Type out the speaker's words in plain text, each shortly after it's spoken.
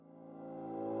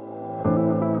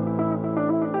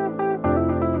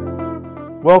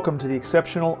Welcome to the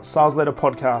Exceptional Sales Leader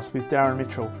Podcast with Darren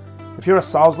Mitchell. If you're a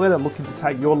sales leader looking to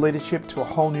take your leadership to a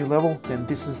whole new level, then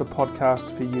this is the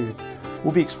podcast for you.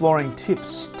 We'll be exploring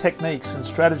tips, techniques, and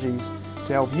strategies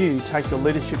to help you take your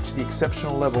leadership to the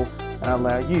exceptional level and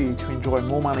allow you to enjoy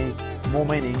more money, more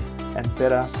meaning, and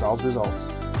better sales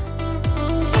results.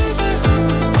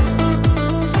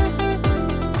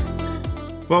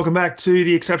 Welcome back to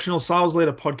the Exceptional Sales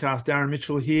Leader Podcast. Darren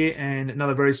Mitchell here, and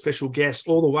another very special guest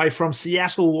all the way from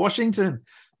Seattle, Washington.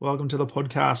 Welcome to the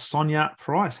podcast, Sonja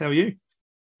Price. How are you?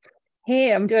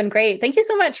 Hey, I'm doing great. Thank you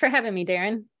so much for having me,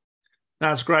 Darren.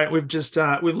 That's great. We've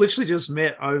literally just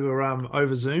met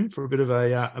over Zoom for a bit of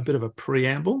a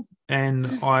preamble,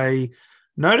 and I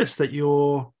noticed that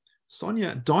you're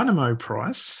Sonja Dynamo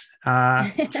Price,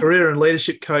 career and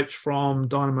leadership coach from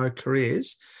Dynamo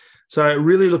Careers. So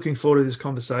really looking forward to this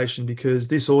conversation because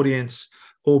this audience,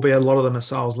 albeit a lot of them are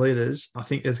sales leaders, I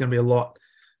think there's going to be a lot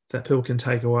that people can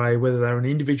take away, whether they're an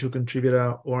individual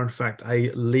contributor or in fact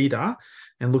a leader,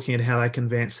 and looking at how they can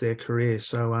advance their career.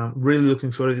 So really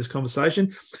looking forward to this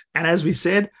conversation. And as we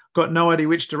said, got no idea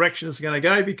which direction it's going to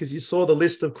go because you saw the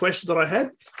list of questions that I had,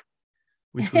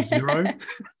 which was zero.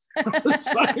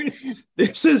 So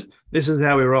this is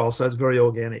how we roll. So it's very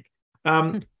organic.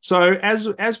 So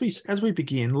as we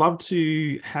begin, love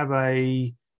to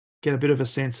get a bit of a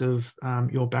sense of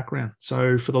your background.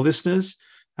 So for the listeners,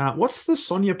 what's the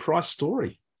Sonja Price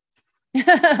story?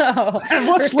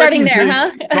 We're starting there,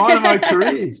 huh? Dynamo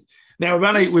Careers. Now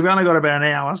we've only got about an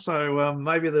hour, so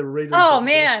maybe the readers. Oh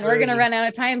man, we're going to run out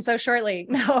of time so shortly.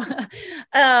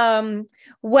 No.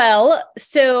 Well,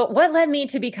 so what led me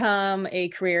to become a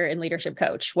career and leadership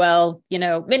coach? Well,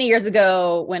 many years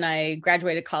ago when I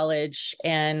graduated college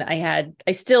and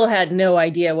I still had no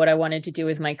idea what I wanted to do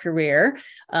with my career.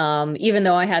 Even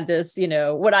though I had this,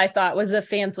 what I thought was a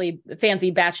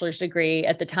fancy bachelor's degree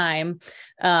at the time,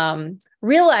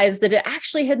 realized that it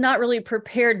actually had not really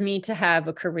prepared me to have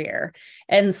a career.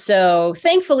 And so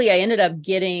thankfully I ended up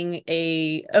getting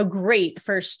a great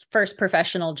first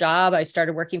professional job. I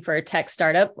started working for a tech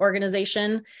startup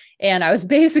organization, and I was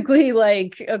basically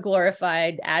like a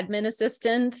glorified admin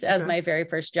assistant as my very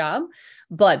first job.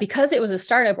 But because it was a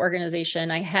startup organization,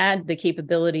 I had the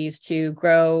capabilities to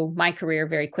grow my career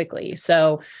very quickly.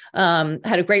 So had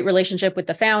a great relationship with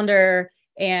the founder.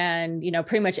 And,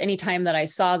 pretty much any time that I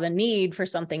saw the need for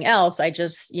something else, I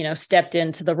just, stepped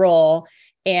into the role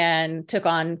and took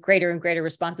on greater and greater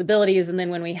responsibilities. And then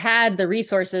when we had the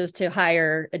resources to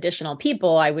hire additional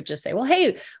people, I would just say, well,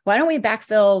 hey, why don't we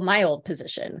backfill my old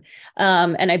position?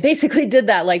 And I basically did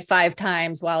that like 5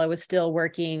 times while I was still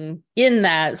working in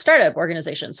that startup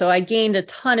organization. So I gained a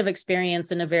ton of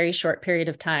experience in a very short period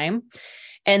of time.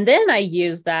 And then I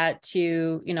used that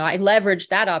to, I leveraged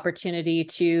that opportunity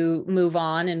to move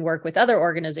on and work with other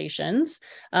organizations.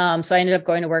 So I ended up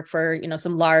going to work for,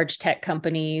 some large tech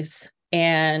companies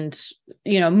and,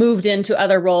 moved into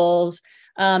other roles.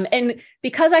 And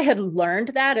because I had learned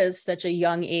that at such a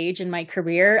young age in my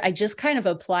career, I just kind of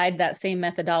applied that same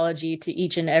methodology to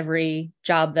each and every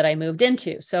job that I moved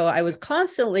into. So I was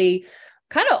constantly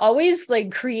kind of always like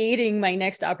creating my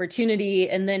next opportunity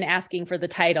and then asking for the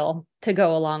title to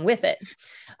go along with it.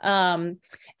 And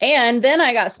then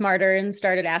I got smarter and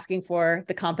started asking for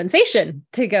the compensation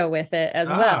to go with it as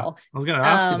well. I was going to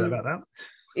ask you about that.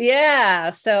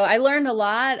 Yeah. So I learned a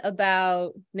lot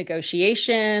about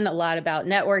negotiation, a lot about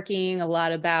networking, a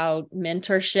lot about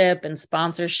mentorship and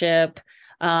sponsorship.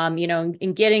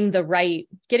 In getting the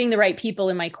right people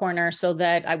in my corner so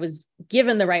that I was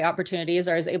given the right opportunities,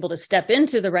 or I was able to step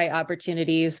into the right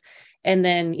opportunities, and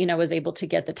then, was able to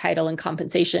get the title and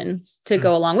compensation to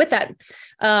go along with that.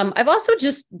 I've also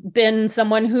just been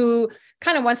someone who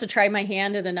kind of wants to try my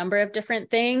hand at a number of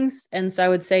different things. And so I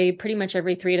would say pretty much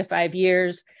every 3 to 5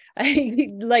 years,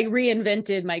 I like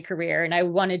reinvented my career, and I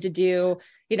wanted to do,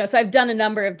 so I've done a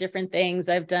number of different things.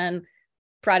 I've done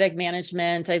product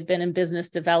management. I've been in business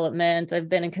development. I've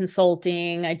been in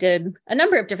consulting. I did a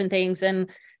number of different things.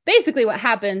 And basically what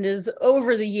happened is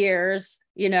over the years,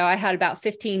 I had about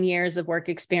 15 years of work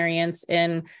experience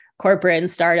in corporate and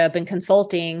startup and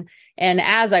consulting. And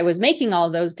as I was making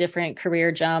all those different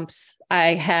career jumps,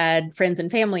 I had friends and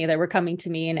family that were coming to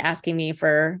me and asking me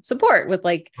for support with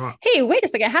like, hey, wait a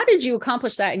second, how did you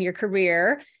accomplish that in your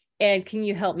career? And can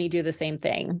you help me do the same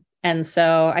thing? And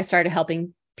so I started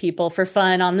helping people for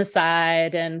fun on the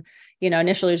side. And,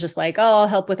 initially it was just like, oh, I'll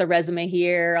help with a resume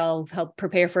here. I'll help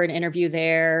prepare for an interview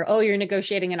there. Oh, you're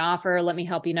negotiating an offer. Let me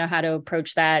help you know how to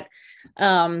approach that.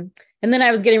 And then I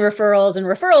was getting referrals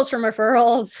from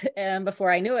referrals. And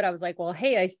before I knew it, I was like, well,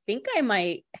 hey, I think I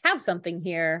might have something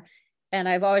here. And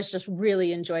I've always just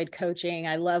really enjoyed coaching.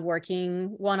 I love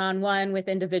working one-on-one with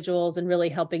individuals and really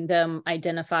helping them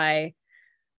identify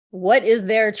what is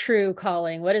their true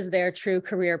calling, what is their true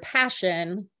career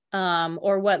passion,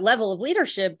 or what level of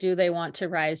leadership do they want to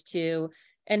rise to,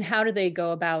 and how do they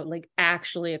go about like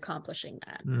actually accomplishing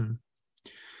that?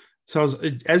 So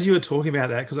as you were talking about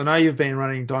that, because I know you've been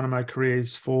running Dynamo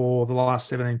Careers for the last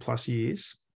 17 plus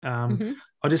years,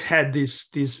 I just had this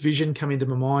vision come into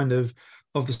my mind of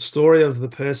the story of the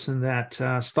person that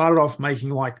started off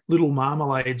making like little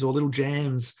marmalades or little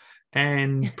jams,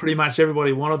 and pretty much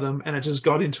everybody wanted them, and it just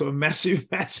got into a massive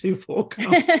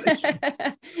organization.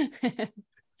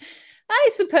 I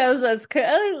suppose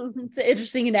it's an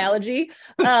interesting analogy.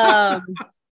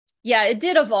 Yeah, it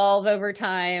did evolve over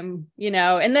time,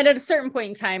 and then at a certain point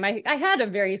in time, I had a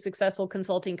very successful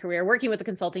consulting career working with a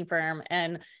consulting firm.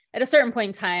 And at a certain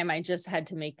point in time, I just had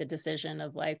to make the decision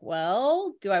of like,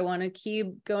 well, do I want to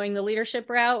keep going the leadership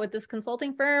route with this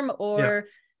consulting firm, or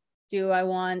do I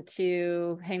want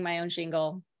to hang my own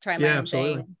shingle, try my own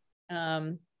thing?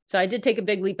 So I did take a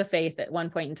big leap of faith at one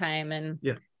point in time,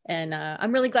 and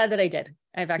I'm really glad that I did.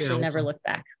 I've actually never looked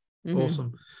back.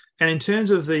 Awesome. And in terms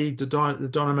of the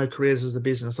Dynamo Careers as a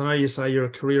business, I know you say you're a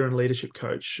career and leadership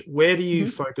coach. Where do you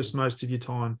focus most of your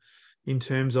time in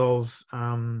terms of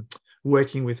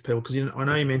working with people? Because I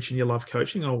know you mentioned you love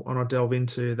coaching, and I'll delve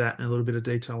into that in a little bit of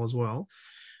detail as well.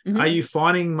 Are you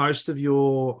finding most of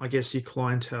your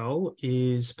clientele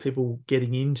is people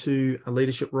getting into a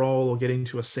leadership role or getting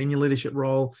into a senior leadership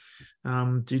role?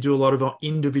 Do you do a lot of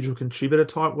individual contributor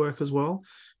type work as well?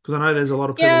 Because I know there's a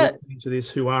lot of people listening to this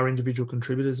who are individual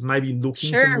contributors, maybe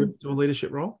looking to move to a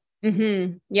leadership role.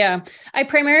 Yeah. I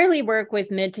primarily work with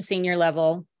mid to senior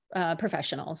level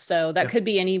professionals. So that could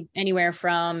be anywhere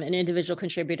from an individual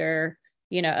contributor,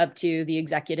 up to the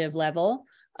executive level.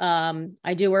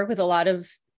 I do work with a lot of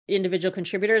individual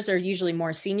contributors, are usually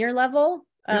more senior level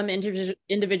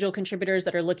individual contributors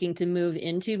that are looking to move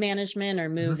into management or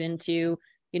move into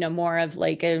more of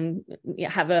like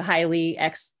have a highly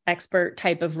expert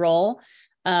type of role.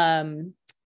 And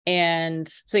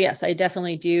so, yes, I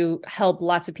definitely do help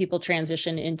lots of people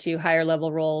transition into higher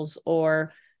level roles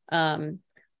or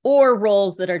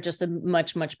roles that are just a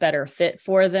much, much better fit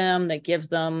for them, that gives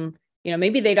them,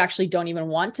 maybe they actually don't even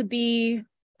want to be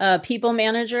a people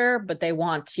manager, but they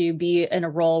want to be in a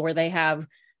role where they have,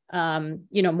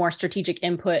 more strategic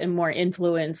input and more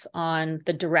influence on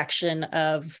the direction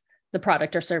of the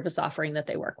product or service offering that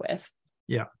they work with.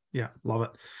 Yeah. Love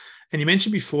it. And you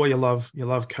mentioned before you love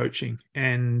coaching,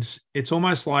 and it's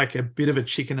almost like a bit of a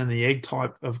chicken and the egg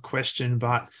type of question,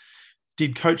 but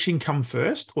did coaching come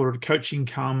first, or did coaching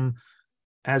come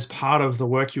as part of the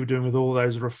work you were doing with all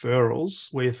those referrals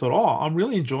where you thought, oh, I'm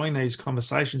really enjoying these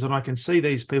conversations and I can see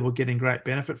these people getting great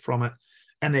benefit from it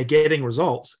and they're getting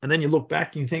results. And then you look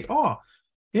back and you think, oh,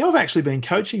 I've actually been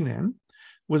coaching them.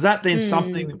 Was that then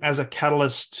something as a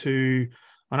catalyst to,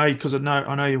 I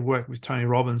know you work with Tony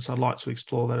Robbins, so I'd like to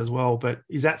explore that as well, but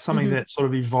is that something that sort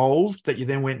of evolved, that you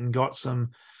then went and got some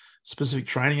specific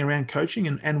training around coaching?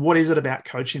 And what is it about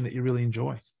coaching that you really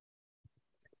enjoy?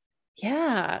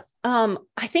 Yeah.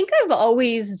 I think I've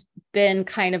always been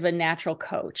kind of a natural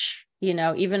coach,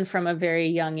 even from a very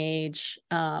young age,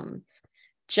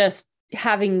 just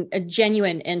having a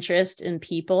genuine interest in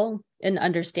people and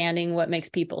understanding what makes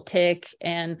people tick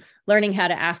and learning how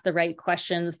to ask the right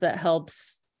questions that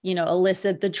helps,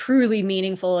 elicit the truly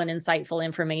meaningful and insightful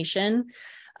information.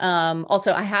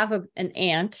 Also, I have an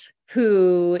aunt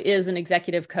who is an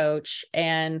executive coach.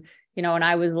 And, when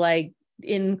I was like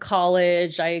in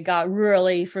college, I got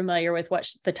really familiar with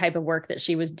the type of work that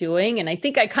she was doing. And I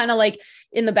think I kind of like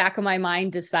in the back of my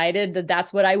mind decided that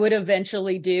that's what I would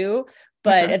eventually do.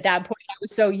 But at that point, I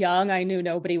was so young, I knew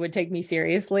nobody would take me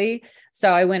seriously.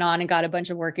 So I went on and got a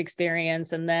bunch of work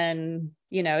experience. And then,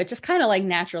 it just kind of like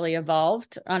naturally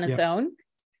evolved on its own.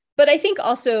 But I think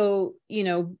also,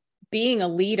 being a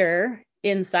leader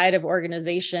inside of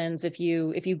organizations, if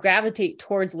you gravitate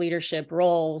towards leadership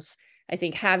roles, I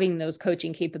think having those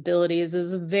coaching capabilities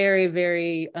is very,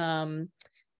 very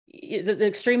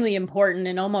extremely important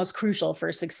and almost crucial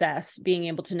for success, being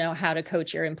able to know how to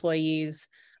coach your employees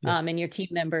and your team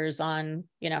members on,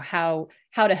 how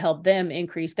to help them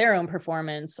increase their own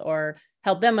performance or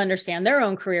help them understand their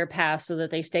own career path so that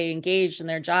they stay engaged in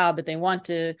their job, but they want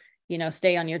to,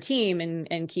 stay on your team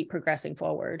and keep progressing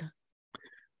forward.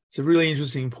 It's a really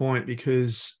interesting point,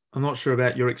 because I'm not sure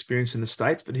about your experience in the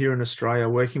States, but here in Australia,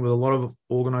 working with a lot of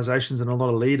organizations and a lot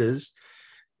of leaders,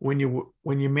 when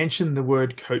you mention the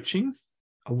word coaching,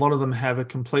 a lot of them have a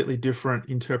completely different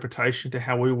interpretation to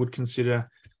how we would consider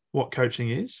what coaching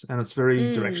is. And it's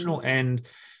very directional. And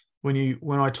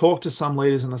when I talk to some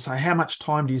leaders and they say, how much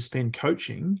time do you spend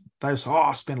coaching? They say,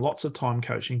 I spend lots of time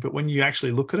coaching. But when you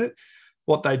actually look at it,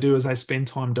 what they do is they spend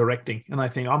time directing, and they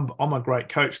think I'm a great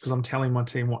coach because I'm telling my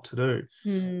team what to do.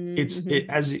 Mm-hmm.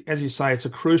 As you say, it's a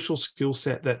crucial skill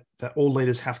set that all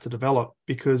leaders have to develop,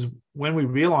 because when we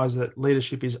realize that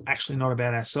leadership is actually not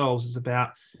about ourselves, it's about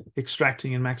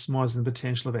extracting and maximizing the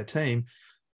potential of our team,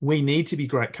 we need to be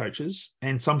great coaches,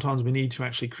 and sometimes we need to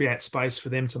actually create space for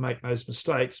them to make those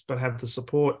mistakes, but have the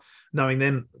support, knowing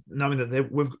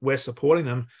that we're supporting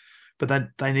them, but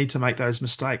they need to make those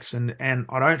mistakes. And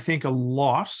I don't think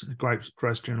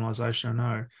gross generalization,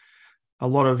 I know, a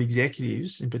lot of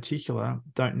executives in particular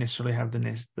don't necessarily have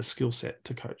the skill set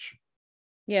to coach.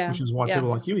 Yeah. Which is why yeah. people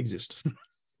like you exist.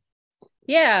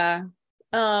 Yeah.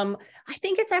 I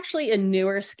think it's actually a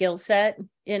newer skill set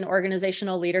in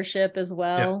organizational leadership as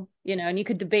well, and you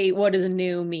could debate what does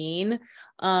new mean.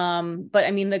 But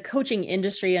I mean, the coaching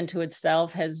industry unto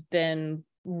itself has been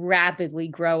rapidly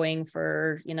growing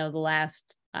for, the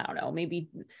last, I don't know, maybe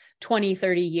 20,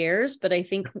 30 years. But I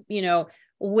think,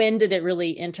 when did it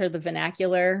really enter the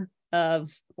vernacular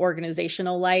of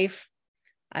organizational life?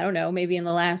 I don't know, maybe in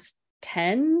the last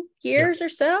 10 years or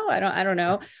so. I don't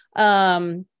know.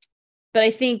 But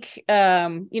I think,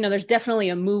 there's definitely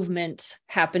a movement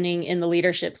happening in the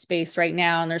leadership space right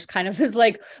now. And there's kind of this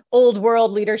like old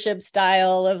world leadership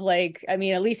style of like, I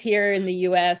mean, at least here in the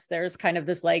US, there's kind of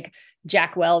this like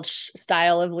Jack Welch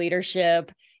style of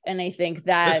leadership. And I think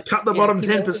that let's cut the bottom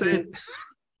 10%.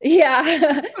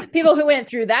 People who went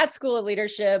through that school of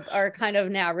leadership are kind of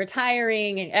now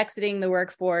retiring and exiting the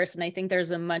workforce. And I think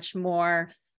there's a much more,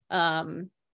 I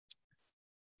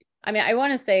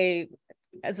want to say,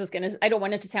 I don't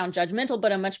want it to sound judgmental,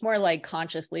 but a much more like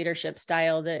conscious leadership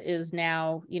style that is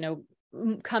now,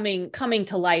 coming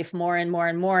to life more and more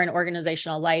and more in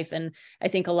organizational life. And I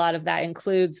think a lot of that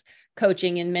includes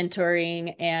coaching and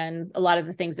mentoring and a lot of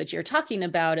the things that you're talking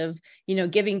about of,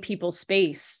 giving people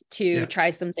space to try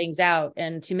some things out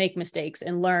and to make mistakes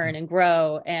and learn and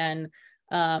grow, and,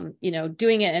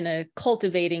 doing it in a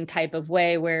cultivating type of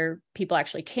way where people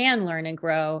actually can learn and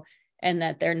grow, and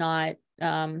that they're not,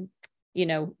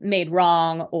 made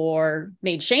wrong or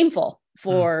made shameful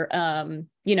for,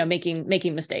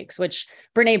 making mistakes, which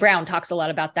Brene Brown talks a lot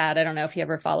about that. I don't know if you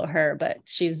ever follow her, but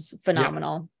she's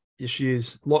phenomenal. Yes, she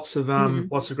is. Lots of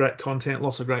great content,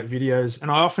 lots of great videos.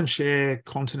 And I often share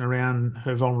content around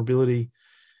her vulnerability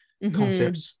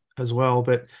concepts as well.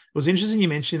 But it was interesting you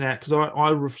mentioned that, because I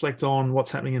reflect on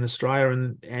what's happening in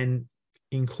Australia, and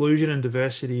inclusion and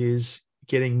diversity is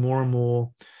getting more and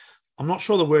more, I'm not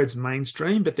sure the word's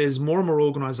mainstream, but there's more and more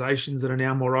organizations that are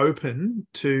now more open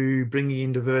to bringing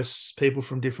in diverse people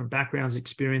from different backgrounds,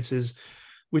 experiences,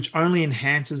 which only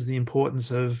enhances the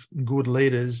importance of good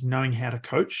leaders knowing how to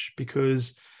coach,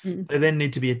 because they then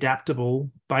need to be adaptable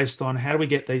based on how do we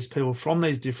get these people from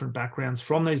these different backgrounds,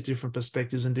 from these different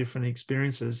perspectives and different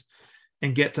experiences,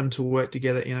 and get them to work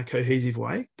together in a cohesive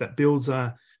way that builds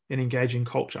an engaging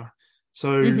culture.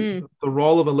 So the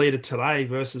role of a leader today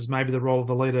versus maybe the role of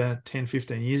the leader 10,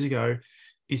 15 years ago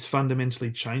is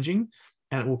fundamentally changing,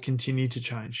 and it will continue to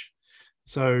change.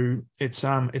 So it's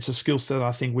a skill set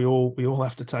I think we all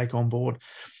have to take on board.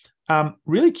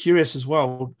 Really curious as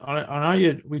well. I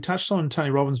know we touched on Tony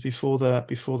Robbins before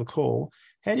the call.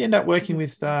 How do you end up working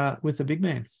with the big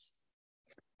man?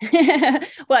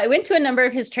 Well, I went to a number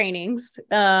of his trainings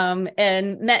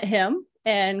and met him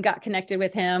and got connected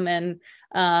with him, and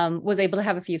was able to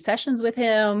have a few sessions with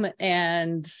him,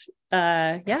 and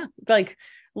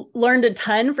learned a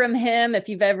ton from him. If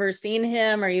you've ever seen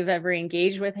him or you've ever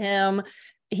engaged with him,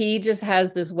 he just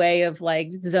has this way of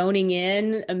like zoning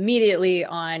in immediately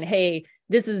on, hey,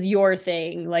 this is your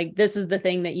thing. Like, this is the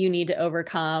thing that you need to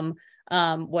overcome.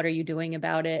 What are you doing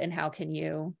about it? And how can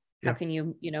you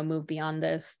move beyond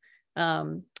this?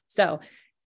 So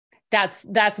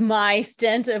that's my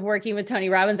stint of working with Tony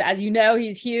Robbins. As you know,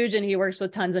 he's huge and he works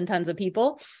with tons and tons of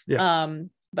people.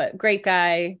 But great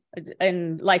guy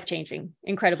and life-changing,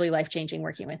 incredibly life-changing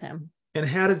working with him. And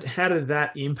how did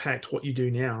that impact what you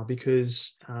do now?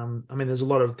 Because there's a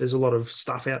lot of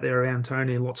stuff out there around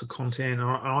Tony, lots of content.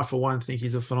 I for one think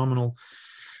he's a phenomenal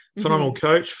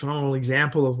coach, phenomenal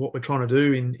example of what we're trying to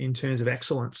do in terms of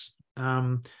excellence.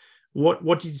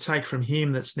 What did you take from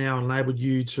him that's now enabled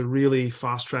you to really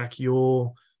fast track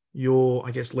your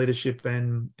I guess leadership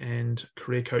and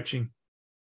career coaching?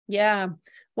 Yeah.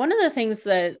 One of the things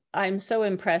that I'm so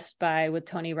impressed by with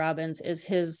Tony Robbins is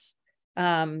his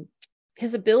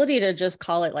ability to just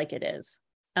call it like it is.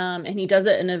 And he does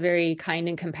it in a very kind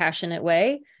and compassionate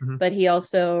way, but he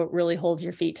also really holds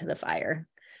your feet to the fire.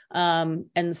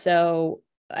 And so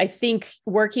I think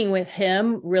working with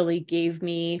him really gave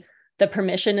me the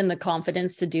permission and the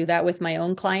confidence to do that with my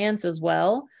own clients as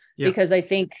well. Yeah. Because I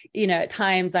think, at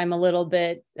times I'm a little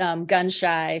bit gun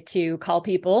shy to call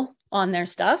people on their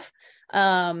stuff.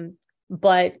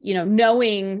 But,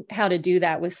 knowing how to do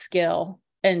that with skill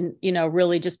and,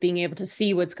 really just being able to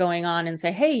see what's going on and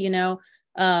say, hey,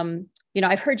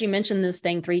 I've heard you mention this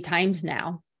thing 3 times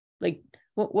now. Like,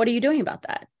 what are you doing about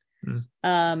that?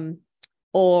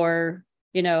 Or,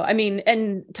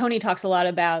 and Tony talks a lot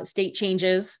about state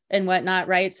changes and whatnot,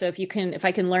 right? So if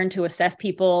I can learn to assess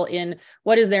people in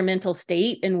what is their mental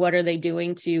state and what are they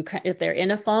doing if they're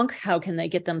in a funk, how can they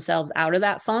get themselves out of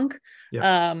that funk?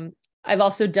 Yeah. I've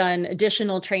also done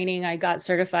additional training. I got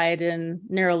certified in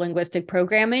neuro-linguistic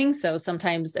programming. So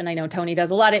sometimes, and I know Tony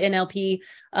does a lot of NLP.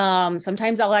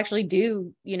 Sometimes I'll actually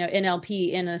do,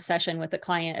 NLP in a session with a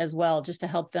client as well, just to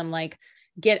help them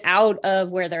get out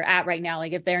of where they're at right now.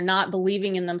 Like if they're not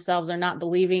believing in themselves, they're not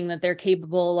believing that they're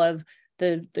capable of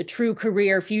the true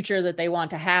career future that they want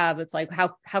to have. It's like,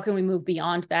 how can we move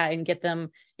beyond that and get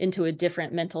them into a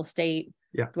different mental state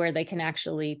where they can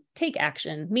actually take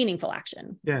action, meaningful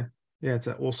action? Yeah. Yeah, it's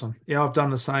awesome. Yeah, I've done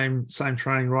the same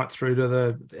training right through to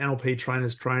the NLP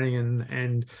trainers training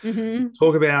and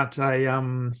talk about a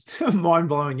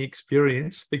mind-blowing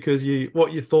experience, because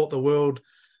what you thought the world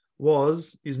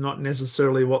was is not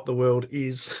necessarily what the world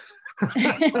is.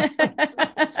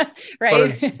 Right.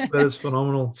 But it's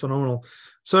phenomenal.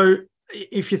 So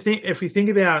if we think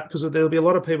about, because there'll be a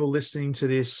lot of people listening to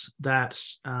this that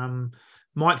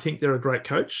might think they're a great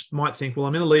coach, might think, well,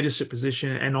 I'm in a leadership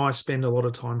position and I spend a lot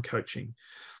of time coaching.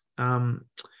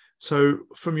 So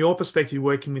from your perspective,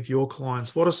 working with your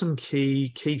clients, what are some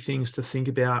key things to think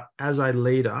about as a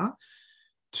leader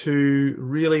to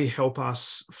really help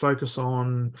us focus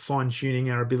on fine-tuning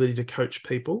our ability to coach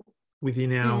people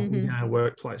within our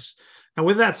workplace? And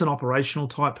whether that's an operational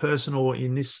type person or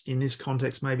in this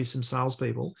context, maybe some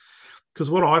salespeople. Because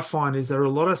what I find is there are a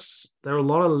lot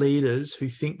of leaders who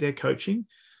think they're coaching,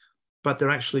 but they're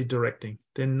actually directing.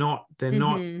 They're not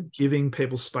giving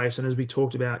people space. And as we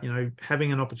talked about,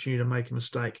 having an opportunity to make a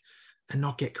mistake and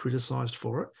not get criticized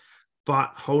for it,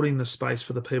 but holding the space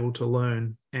for the people to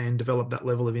learn and develop that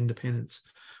level of independence.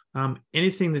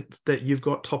 Anything that you've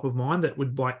got top of mind that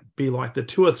would be like the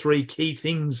 2 or 3 key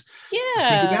things to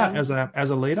think about as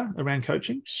a leader around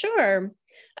coaching? Sure.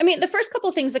 I mean, the first couple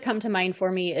of things that come to mind for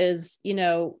me is,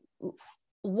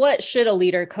 what should a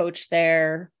leader coach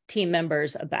their team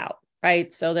members about,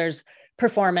 right? So there's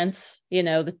performance,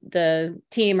 the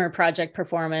team or project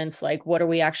performance, like what are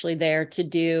we actually there to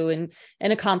do and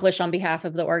accomplish on behalf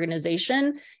of the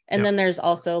organization? And then there's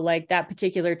also like that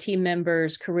particular team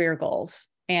member's career goals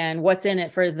and what's in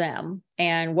it for them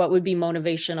and what would be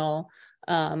motivational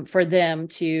for them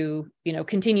to,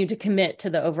 continue to commit to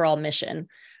the overall mission.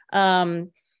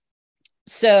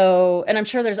 So, and I'm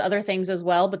sure there's other things as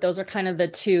well, but those are kind of the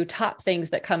 2 top things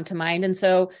that come to mind. And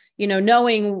so,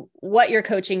 knowing what you're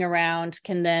coaching around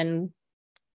can then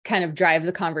kind of drive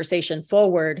the conversation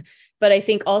forward. But I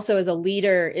think also as a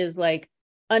leader is like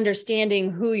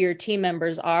understanding who your team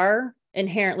members are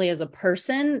inherently as a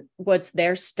person, what's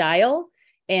their style,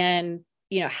 and,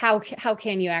 how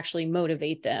can you actually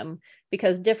motivate them?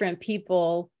 Because different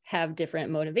people have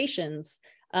different motivations.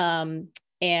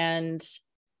 And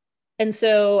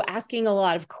so asking a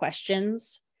lot of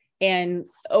questions and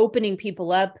opening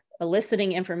people up,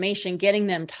 eliciting information, getting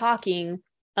them talking,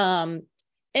 and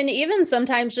even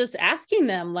sometimes just asking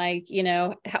them like,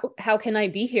 how can I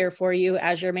be here for you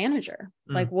as your manager?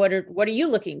 Like, what are you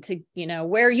looking to,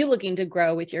 where are you looking to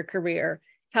grow with your career?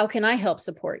 How can I help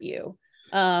support you?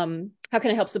 How can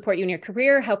I help support you in your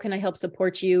career? How can I help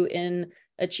support you in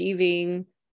achieving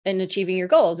your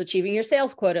goals, achieving your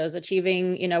sales quotas,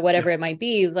 achieving, whatever it might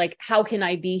be? Like, how can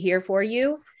I be here for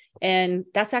you? And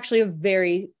that's actually a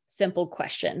very simple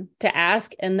question to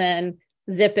ask, and then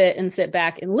zip it and sit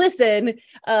back and listen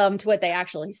to what they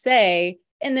actually say.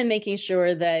 And then making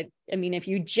sure that, if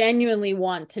you genuinely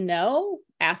want to know,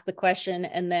 ask the question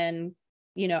and then,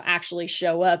 actually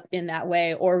show up in that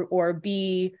way or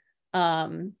be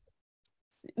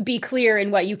clear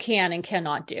in what you can and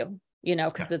cannot do.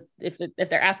 Because if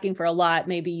they're asking for a lot,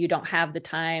 maybe you don't have the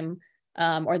time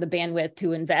or the bandwidth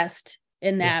to invest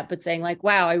in that, but saying like,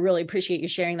 wow, I really appreciate you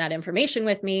sharing that information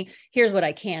with me. Here's what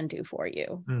I can do for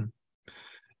you.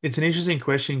 It's an interesting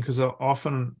question, because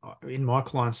often in my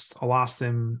clients, I'll ask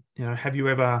them, have you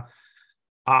ever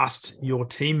asked your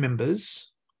team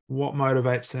members what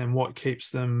motivates them, what keeps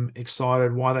them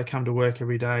excited, why they come to work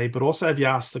every day? But also, have you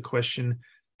asked the question,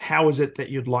 how is it that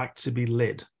you'd like to be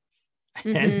led?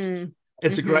 And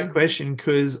It's a great question,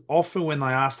 because often when they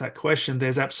ask that question,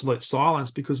 there's absolute silence,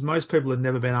 because most people have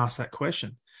never been asked that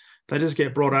question. They just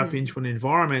get brought up into an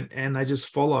environment and they just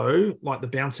follow like the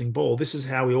bouncing ball. This is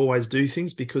how we always do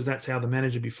things because that's how the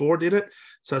manager before did it.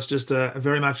 So it's just a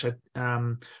very much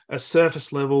a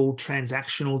surface level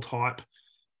transactional type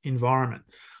environment.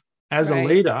 As a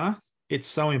leader, it's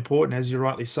so important, as you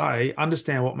rightly say,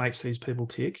 understand what makes these people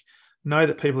tick, know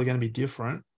that people are going to be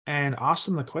different, and ask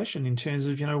them the question in terms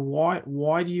of,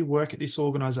 why do you work at this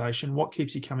organization? What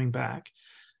keeps you coming back?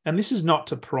 And this is not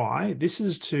to pry. This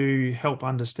is to help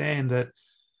understand that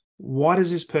why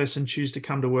does this person choose to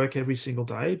come to work every single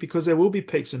day? Because there will be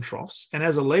peaks and troughs. And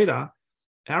as a leader,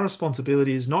 our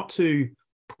responsibility is not to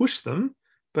push them,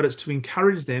 but it's to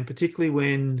encourage them, particularly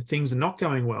when things are not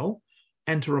going well,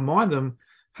 and to remind them,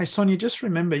 hey, Sonja, just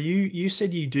remember, you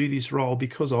said you do this role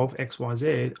because of X, Y,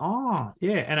 Z. Oh,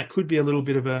 yeah. And it could be a little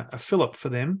bit of a fillip for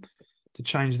them to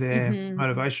change their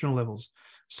motivational levels.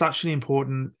 Such an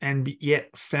important and yet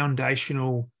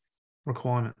foundational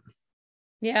requirement.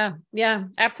 Yeah,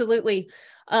 absolutely.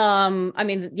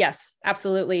 Yes,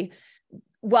 absolutely.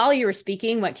 While you were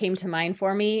speaking, what came to mind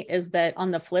for me is that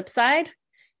on the flip side,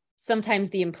 sometimes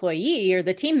the employee or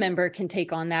the team member can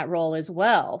take on that role as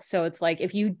well. So it's like,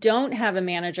 if you don't have a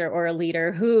manager or a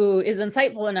leader who is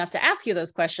insightful enough to ask you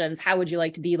those questions, how would you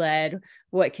like to be led?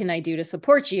 What can I do to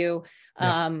support you?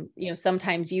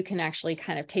 Sometimes you can actually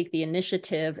kind of take the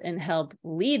initiative and help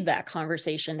lead that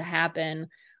conversation to happen.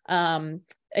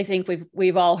 I think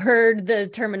we've all heard the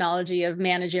terminology of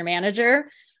manage your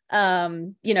manager.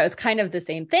 It's kind of the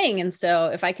same thing. And so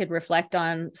if I could reflect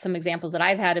on some examples that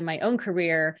I've had in my own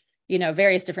career,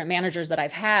 various different managers that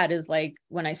I've had, is like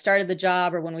when I started the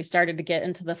job or when we started to get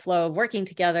into the flow of working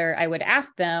together, I would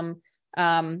ask them,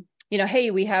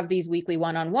 hey, we have these weekly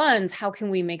one-on-ones. How can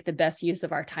we make the best use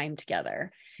of our time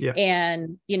together? Yeah.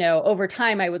 And, over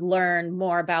time I would learn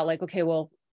more about like, okay,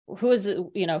 well, who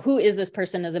is this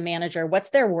person as a manager?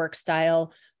 What's their work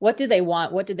style? What do they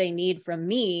want? What do they need from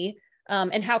me?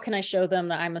 And how can I show them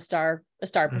that I'm a star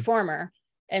performer?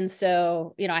 And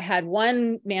so, I had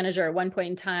one manager at one point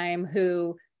in time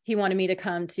who he wanted me to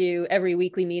come to every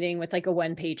weekly meeting with like a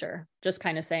one pager, just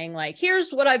kind of saying like,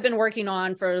 here's what I've been working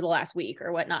on for the last week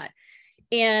or whatnot.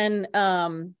 And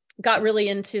got really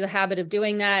into the habit of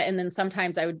doing that. And then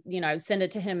sometimes I would send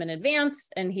it to him in advance,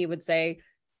 and he would say,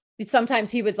 sometimes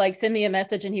he would like send me a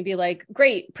message and he'd be like,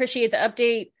 great, appreciate the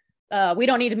update. We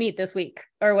don't need to meet this week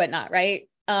or whatnot. Right.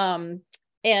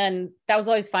 And that was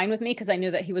always fine with me because I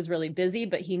knew that he was really busy,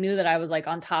 but he knew that I was like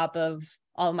on top of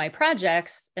all of my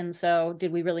projects. And so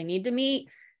did we really need to meet?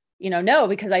 No,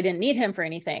 because I didn't need him for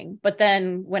anything. But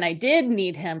then when I did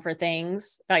need him for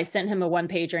things, I sent him a one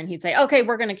pager and he'd say, okay,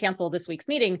 we're going to cancel this week's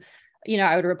meeting.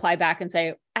 I would reply back and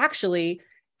say, actually,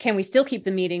 can we still keep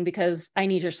the meeting because I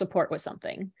need your support with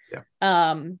something?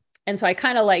 Yeah. And so I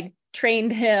kind of like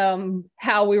trained him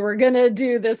how we were going to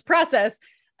do this process.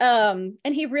 And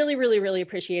he really, really, really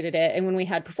appreciated it. And when we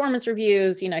had performance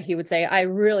reviews, he would say, I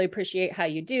really appreciate how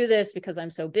you do this because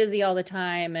I'm so busy all the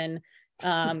time. And,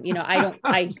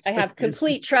 I have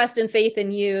complete trust and faith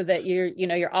in you that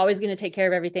you're always going to take care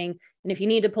of everything. And if you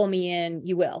need to pull me in,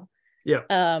 you will. Yeah.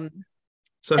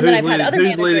 So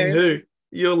who's leading who?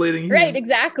 You're leading him. Right.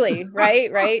 Exactly.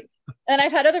 Right. And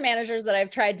I've had other managers that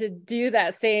I've tried to do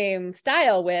that same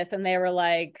style with, and they were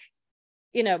like,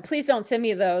 please don't send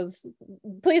me those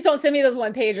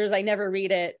one pagers. I never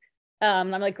read it. I'm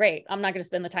like, great. I'm not going to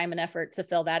spend the time and effort to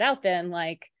fill that out. Then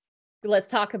like, let's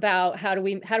talk about how do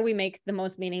we make the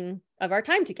most meaning of our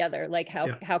time together? Like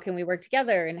how can we work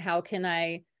together, and how can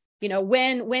I,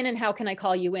 when and how can I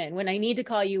call you in? When I need to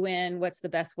call you in, what's the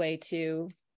best way to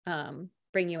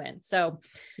bring you in? So,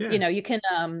 you can,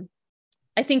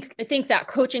 I think that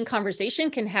coaching conversation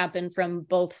can happen from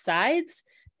both sides.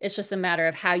 It's just a matter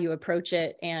of how you approach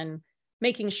it and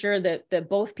making sure that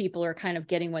both people are kind of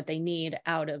getting what they need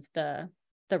out of the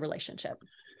relationship.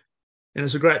 And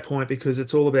it's a great point because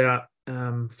it's all about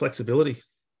flexibility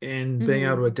and being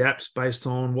able to adapt based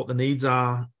on what the needs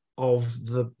are of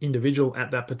the individual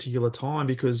at that particular time.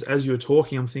 Because as you were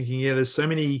talking, I'm thinking, there's so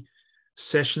many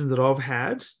sessions that I've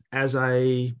had as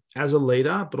a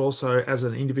leader, but also as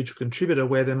an individual contributor,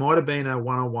 where there might have been a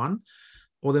one-on-one,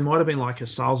 or there might have been like a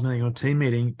sales meeting or a team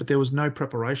meeting, but there was no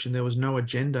preparation. There was no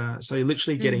agenda. So you're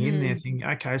literally getting in there thinking,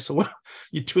 okay, so what,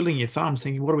 you're twiddling your thumbs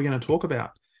thinking, what are we going to talk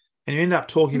about? And you end up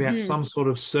talking about some sort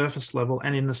of surface level.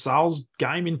 And in the sales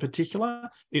game in particular,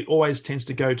 it always tends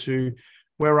to go to,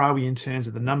 where are we in terms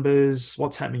of the numbers?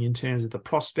 What's happening in terms of the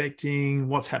prospecting?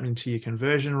 What's happening to your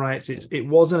conversion rates? It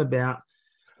wasn't about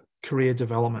career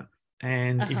development.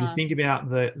 And if you think about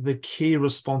the key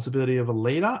responsibility of a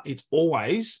leader, it's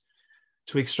always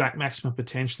to extract maximum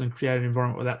potential and create an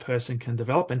environment where that person can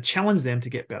develop and challenge them to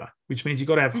get better, which means you've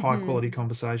got to have high quality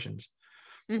conversations.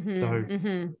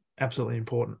 So absolutely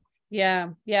important. Yeah.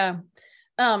 Yeah.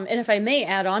 And if I may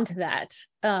add on to that,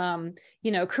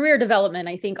 career development,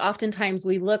 I think oftentimes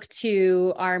we look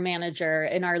to our manager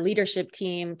and our leadership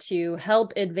team to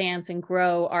help advance and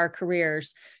grow our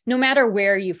careers, no matter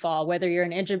where you fall, whether you're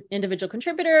an individual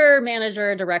contributor,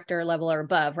 manager, director level or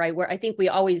above, right? Where I think we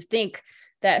always think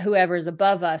that whoever is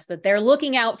above us, that they're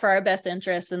looking out for our best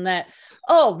interests and that,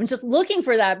 I'm just looking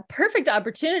for that perfect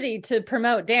opportunity to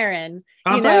promote Darren,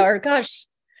 or gosh.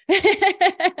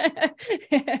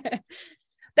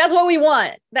 That's what we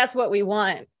want. That's what we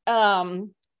want.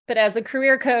 But as a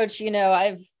career coach,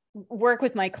 I've worked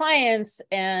with my clients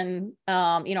and,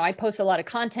 I post a lot of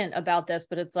content about this,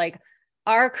 but it's like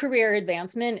our career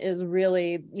advancement is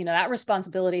really, that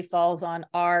responsibility falls on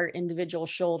our individual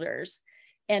shoulders.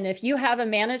 And if you have a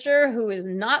manager who is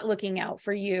not looking out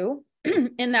for you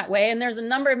in that way, and there's a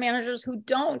number of managers who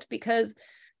don't because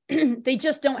they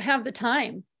just don't have the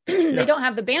time, they don't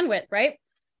have the bandwidth, right?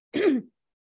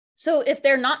 So if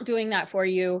they're not doing that for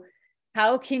you,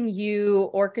 how can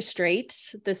you orchestrate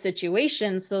the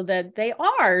situation so that they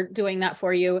are doing that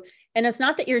for you? And it's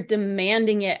not that you're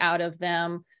demanding it out of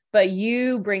them, but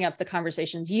you bring up the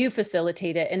conversations, you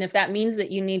facilitate it. And if that means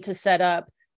that you need to set up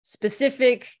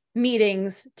specific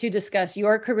meetings to discuss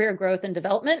your career growth and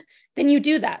development, then you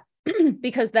do that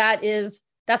because that's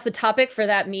the topic for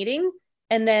that meeting.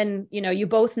 And then, you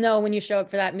both know when you show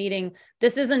up for that meeting,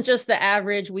 this isn't just the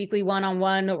average weekly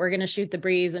one-on-one that we're going to shoot the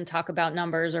breeze and talk about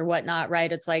numbers or whatnot,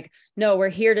 right? It's like, no, we're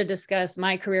here to discuss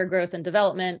my career growth and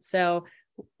development. So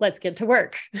let's get to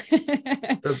work.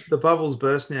 The bubbles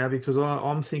burst now because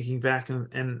I'm thinking back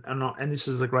and this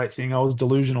is the great thing. I was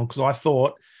delusional because I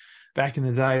thought back in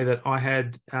the day that I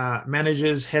had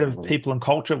managers, head of people and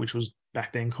culture, which was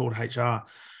back then called HR.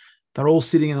 They're all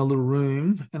sitting in a little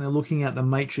room and they're looking at the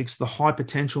matrix, the high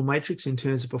potential matrix in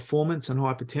terms of performance and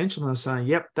high potential. And they're saying,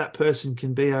 yep, that person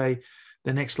can be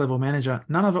the next level manager.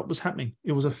 None of it was happening.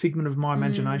 It was a figment of my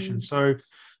imagination. So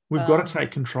we've got to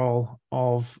take control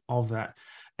of that.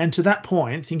 And to that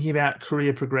point, thinking about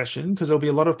career progression, because there'll be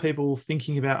a lot of people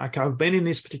thinking about, okay, I've been in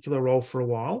this particular role for a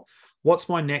while. What's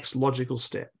my next logical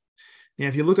step? Now,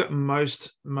 if you look at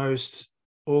most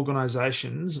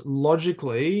organizations,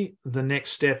 logically the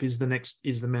next step is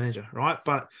the manager, right?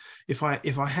 But if I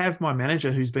have my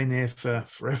manager who's been there for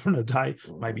forever and a day,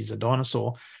 maybe he's a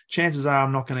dinosaur, chances are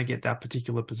I'm not going to get that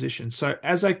particular position. So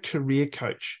as a career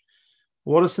coach,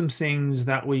 what are some things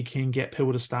that we can get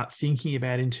people to start thinking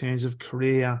about in terms of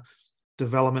career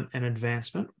development and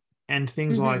advancement? And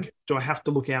things like, do I have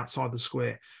to look outside the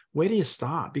square? Where do you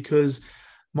start? Because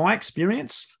my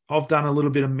experience, I've done a little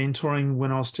bit of mentoring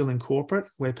when I was still in corporate,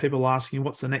 where people are asking,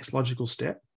 what's the next logical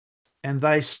step? And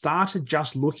they started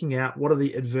just looking at what are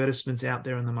the advertisements out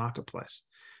there in the marketplace.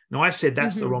 Now, I said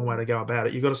that's the wrong way to go about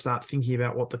it. You've got to start thinking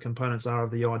about what the components are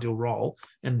of the ideal role,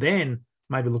 and then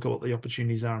maybe look at what the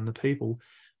opportunities are in the people.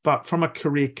 But from a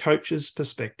career coach's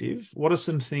perspective, what are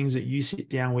some things that you sit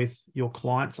down with your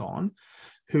clients on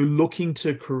who are looking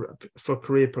for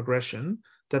career progression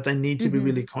that they need to be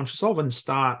really conscious of and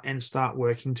start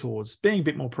working towards being a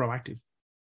bit more proactive?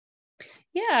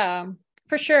 Yeah,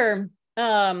 for sure.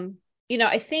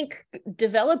 I think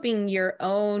developing your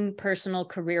own personal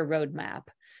career roadmap.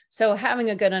 So having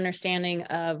a good understanding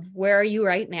of where are you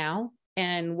right now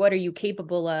and what are you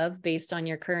capable of based on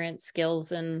your current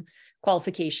skills and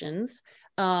qualifications,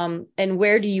 and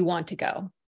where do you want to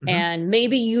go? And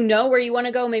maybe you know where you want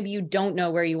to go, maybe you don't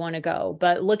know where you want to go,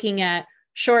 but looking at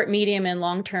short, medium, and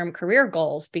long-term career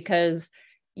goals, because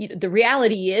the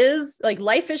reality is, like,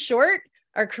 life is short.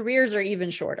 Our careers are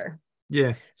even shorter.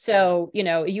 Yeah. So,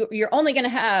 you're only going to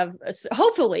have,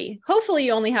 hopefully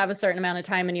you only have a certain amount of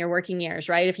time in your working years,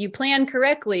 right? If you plan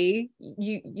correctly,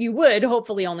 you would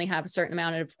hopefully only have a certain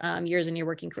amount of years in your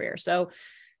working career. So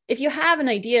if you have an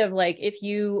idea of, like, if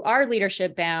you are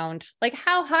leadership bound, like,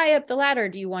 how high up the ladder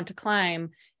do you want to climb?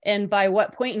 And by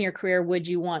what point in your career would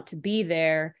you want to be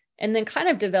there? And then kind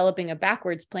of developing a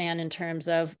backwards plan in terms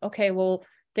of, okay, well,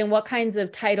 then what kinds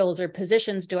of titles or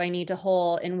positions do I need to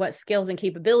hold? And what skills and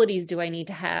capabilities do I need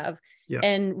to have? Yeah.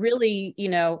 And really,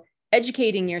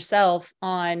 educating yourself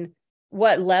on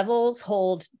what levels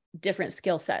hold different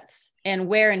skill sets and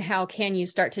where and how can you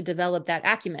start to develop that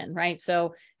acumen, right?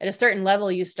 So at a certain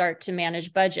level, you start to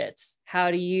manage budgets. How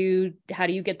do you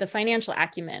get the financial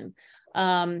acumen?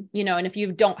 And if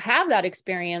you don't have that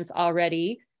experience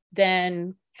already,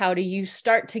 then how do you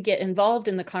start to get involved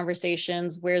in the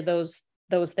conversations where those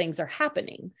those things are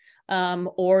happening.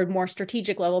 Or more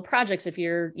strategic level projects, if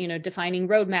you're, defining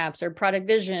roadmaps or product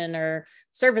vision or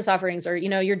service offerings, or,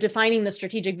 you're defining the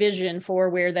strategic vision for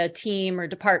where the team or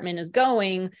department is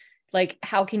going, like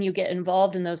how can you get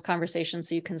involved in those conversations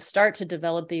so you can start to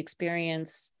develop the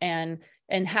experience and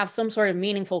have some sort of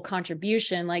meaningful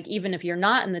contribution? Like, even if you're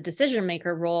not in the decision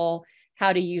maker role,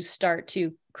 how do you start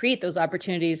to create those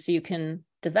opportunities so you can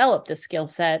develop the skill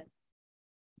set?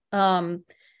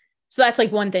 So that's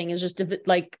like one thing, is just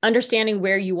like understanding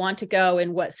where you want to go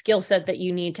and what skill set that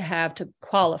you need to have to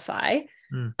qualify.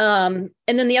 And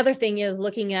then the other thing is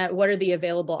looking at what are the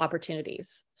available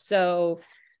opportunities. So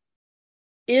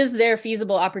is there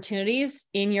feasible opportunities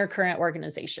in your current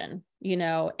organization?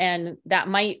 And that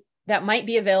might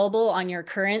be available on your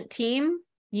current team.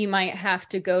 You might have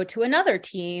to go to another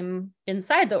team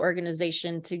inside the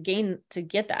organization to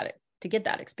get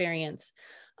that experience.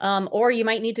 Or you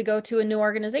might need to go to a new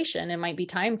organization. It might be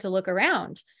time to look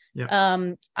around. Yeah.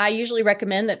 I usually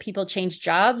recommend that people change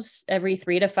jobs every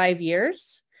 3 to 5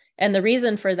 years. And the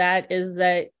reason for that is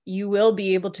that you will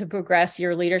be able to progress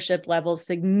your leadership levels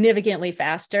significantly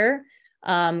faster.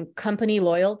 Company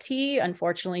loyalty,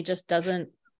 unfortunately, just doesn't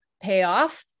pay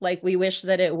off like we wish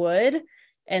that it would.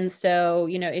 And so,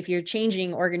 if you're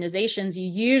changing organizations,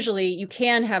 you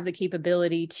can have the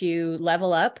capability to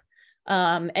level up.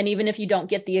 And even if you don't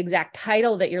get the exact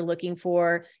title that you're looking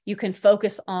for, you can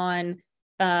focus on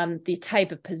the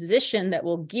type of position that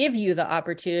will give you the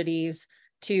opportunities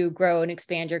to grow and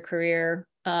expand your career,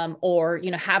 or,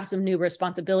 have some new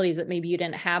responsibilities that maybe you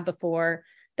didn't have before.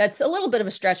 That's a little bit of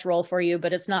a stretch role for you,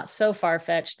 but it's not so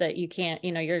far-fetched that you can't,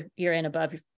 you're in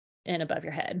above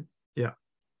your head. Yeah.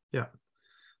 Yeah.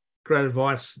 Great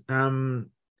advice.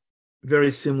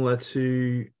 Very similar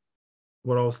to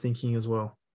what I was thinking as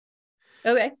well.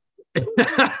 Okay.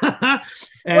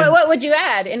 What would you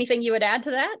add? Anything you would add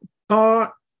to that?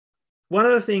 One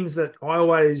of the things that I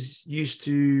always used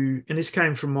to, and this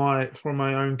came from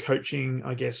my own coaching,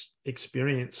 I guess,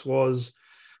 experience, was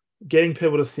getting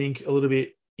people to think a little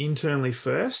bit internally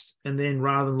first, and then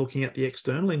rather than looking at the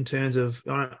external in terms of,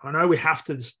 I know we have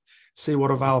to see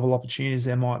what available opportunities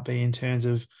there might be in terms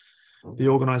of the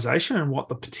organization and what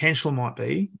the potential might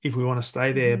be if we want to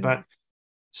stay there. Mm-hmm. But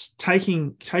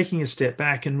taking a step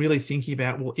back and really thinking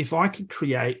about, well, if I could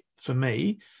create for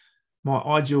me my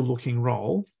ideal looking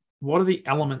role, what are the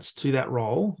elements to that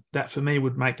role that for me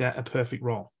would make that a perfect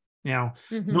role? Now,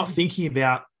 not thinking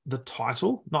about the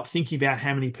title, not thinking about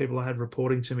how many people I had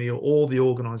reporting to me or the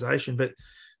organization, but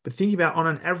thinking about, on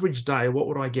an average day, what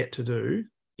would I get to do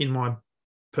in my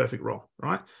perfect role,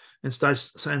 right? And start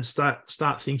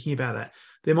thinking about that.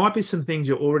 There might be some things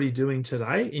you're already doing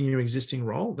today in your existing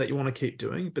role that you want to keep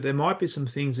doing, but there might be some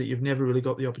things that you've never really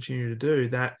got the opportunity to do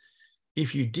that,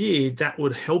 if you did, that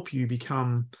would help you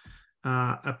become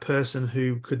a person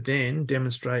who could then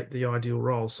demonstrate the ideal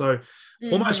role. So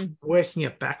almost working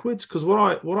it backwards, because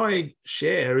what I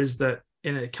share is that,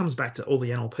 and it comes back to all the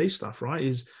NLP stuff, right?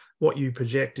 Is what you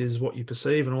project is what you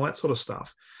perceive and all that sort of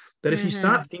stuff. That if you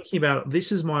start thinking about,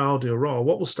 this is my ideal role,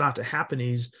 what will start to happen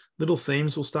is little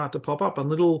themes will start to pop up, and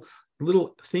little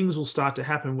things will start to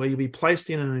happen where you'll be placed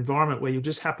in an environment where you'll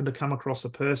just happen to come across a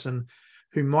person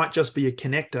who might just be a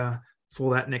connector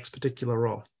for that next particular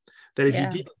role. That if you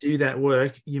didn't do that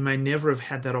work, you may never have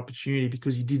had that opportunity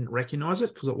because you didn't recognize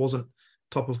it, because it wasn't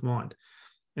top of mind.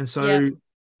 And so,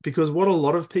 because what a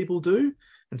lot of people do,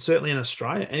 and certainly in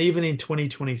Australia, and even in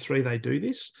 2023, they do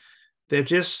this, they're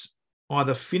just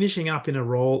either finishing up in a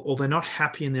role or they're not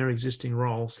happy in their existing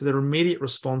role. So their immediate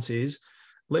response is,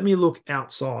 let me look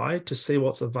outside to see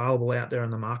what's available out there in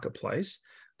the marketplace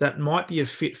that might be a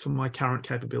fit for my current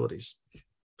capabilities.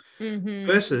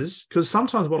 Versus, because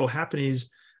sometimes what will happen is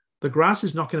the grass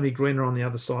is not going to be greener on the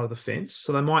other side of the fence.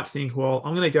 So they might think, well,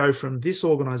 I'm going to go from this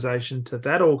organization to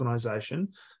that organization.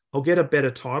 I'll get a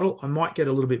better title. I might get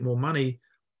a little bit more money,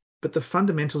 but the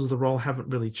fundamentals of the role haven't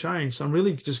really changed. So I'm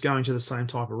really just going to the same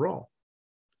type of role.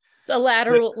 It's a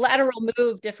lateral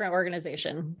move, different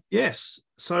organization. Yes.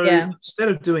 So instead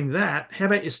of doing that, how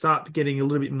about you start getting a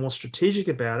little bit more strategic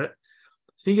about it?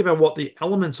 Think about what the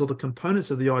elements or the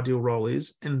components of the ideal role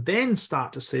is, and then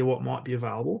start to see what might be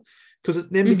available, because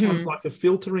it then becomes like a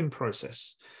filtering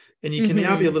process. And you can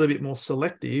now be a little bit more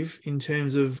selective in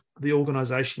terms of the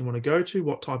organization you want to go to,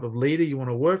 what type of leader you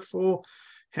want to work for,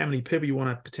 how many people you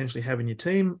want to potentially have in your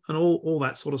team, and all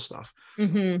that sort of stuff,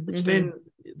 which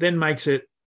then makes it,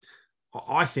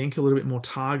 I think, a little bit more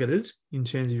targeted in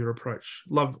terms of your approach.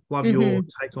 Love your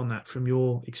take on that from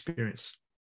your experience.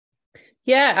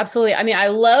 Yeah, absolutely. I mean, I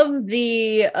love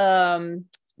the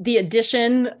the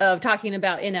addition of talking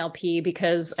about NLP,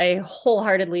 because I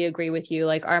wholeheartedly agree with you.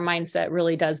 Like, our mindset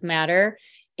really does matter.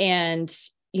 And,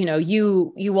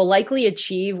 you will likely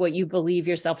achieve what you believe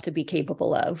yourself to be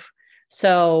capable of.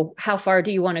 So how far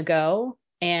do you want to go?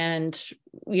 And,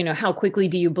 how quickly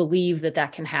do you believe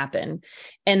that can happen?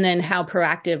 And then how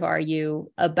proactive are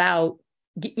you about,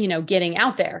 getting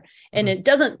out there? And it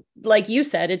doesn't, like you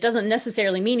said, it doesn't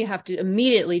necessarily mean you have to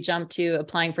immediately jump to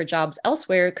applying for jobs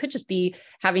elsewhere. It could just be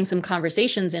having some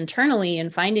conversations internally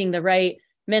and finding the right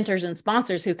mentors and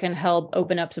sponsors who can help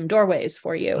open up some doorways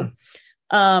for you.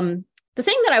 The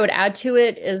thing that I would add to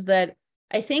it is that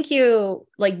I think you,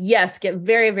 yes, get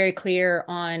very, very clear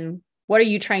on what are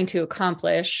you trying to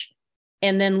accomplish,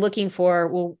 and then looking for,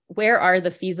 well, where are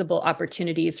the feasible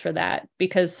opportunities for that?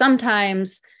 Because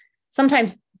sometimes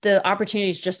the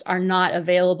opportunities just are not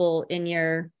available in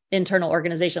your internal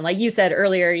organization. Like you said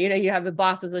earlier, you have a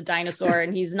boss as a dinosaur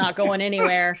and he's not going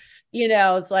anywhere.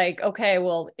 It's like, okay,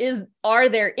 well, are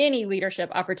there any leadership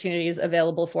opportunities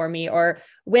available for me? Or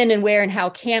when and where and how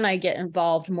can I get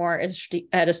involved more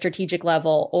at a strategic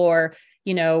level? Or,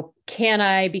 can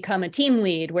I become a team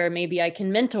lead where maybe I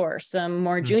can mentor some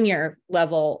more junior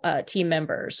level team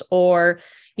members? Or,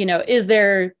 is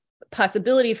there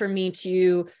possibility for me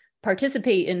to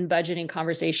participate in budgeting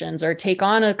conversations or take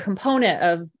on a component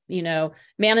of,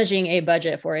 managing a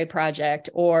budget for a project,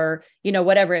 or,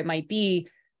 whatever it might be?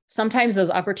 Sometimes those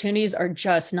opportunities are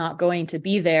just not going to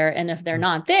be there. And if they're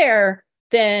not there,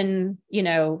 then,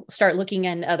 start looking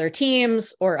at other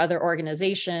teams or other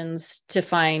organizations to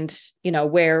find,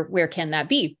 where can that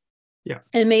be? Yeah.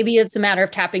 And maybe it's a matter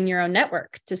of tapping your own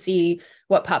network to see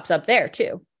what pops up there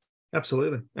too.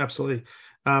 Absolutely. Absolutely.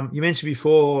 You mentioned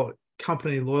before,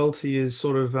 company loyalty is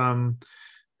sort of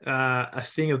a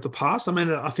thing of the past. I mean,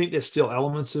 I think there's still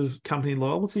elements of company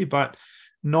loyalty, but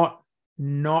not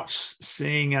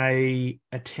seeing a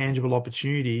tangible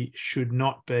opportunity should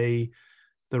not be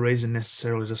the reason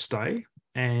necessarily to stay.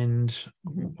 And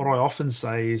what I often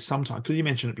say is, sometimes, because you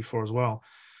mentioned it before as well,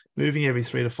 moving every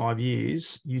 3 to 5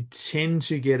 years, you tend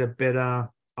to get a better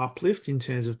uplift in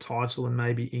terms of title and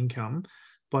maybe income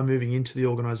by moving into the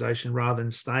organization rather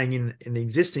than staying in the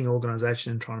existing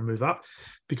organization and trying to move up.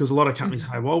 Because a lot of companies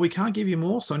say, well, we can't give you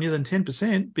more, Sonja, than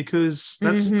 10% because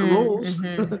that's the rules.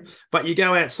 But you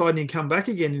go outside and you come back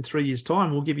again in 3 years'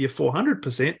 time, we'll give you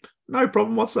 400%. No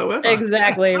problem whatsoever.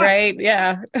 Exactly. Right.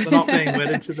 Yeah. So not being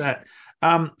wedded to that.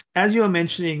 As you were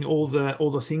mentioning all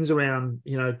the things around,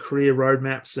 career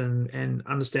roadmaps and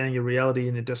understanding your reality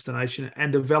and your destination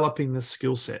and developing the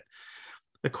skill set,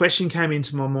 a question came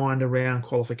into my mind around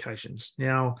qualifications.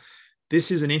 Now,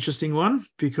 this is an interesting one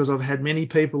because I've had many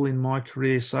people in my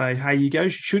career say, hey, you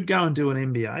should go and do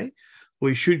an MBA, or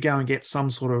you should go and get some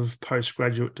sort of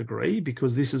postgraduate degree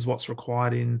because this is what's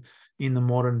required in the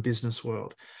modern business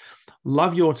world.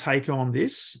 Love your take on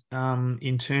this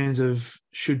in terms of,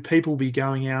 should people be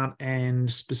going out and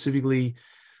specifically,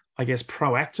 I guess,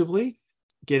 proactively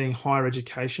getting higher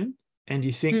education? And do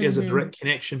you think there's a direct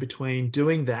connection between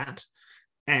doing that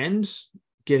and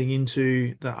getting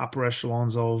into the upper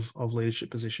echelons of leadership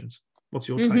positions? What's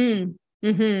your take?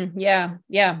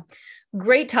 Yeah.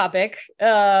 Great topic.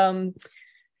 So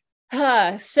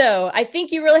I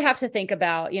think you really have to think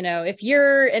about, if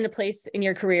you're in a place in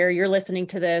your career, you're listening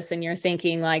to this and you're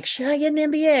thinking like, should I get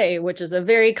an MBA? Which is a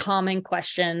very common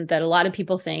question that a lot of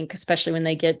people think, especially when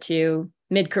they get to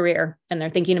mid-career and they're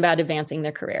thinking about advancing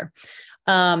their career.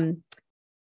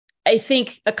 I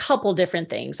think a couple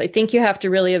different things. I think you have to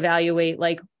really evaluate,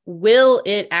 like, will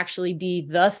it actually be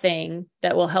the thing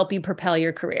that will help you propel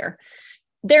your career?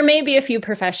 There may be a few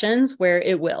professions where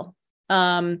it will.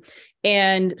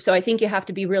 And so I think you have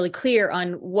to be really clear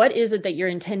on what is it that you're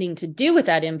intending to do with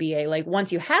that MBA. Like,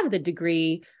 once you have the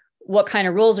degree, what kind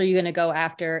of roles are you going to go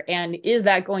after? And is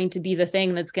that going to be the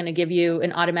thing that's going to give you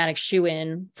an automatic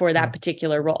shoe-in for that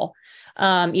particular role?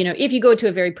 If you go to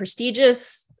a very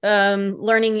prestigious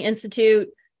learning institute,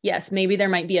 yes, maybe there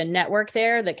might be a network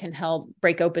there that can help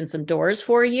break open some doors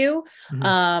for you.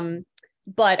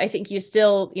 But I think you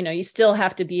still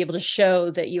have to be able to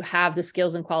show that you have the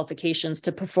skills and qualifications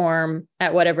to perform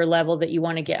at whatever level that you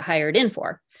want to get hired in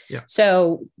for. Yeah.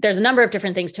 So there's a number of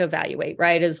different things to evaluate,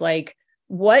 right? Is like,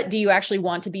 what do you actually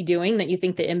want to be doing that you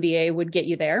think the MBA would get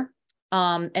you there?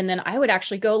 And then I would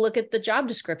actually go look at the job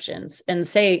descriptions and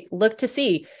look to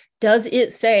see, Does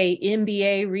it say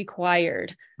MBA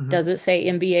required? Does it say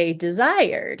MBA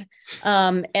desired?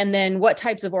 And then what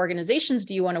types of organizations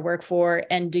do you want to work for?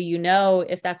 And do you know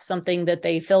if that's something that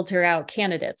they filter out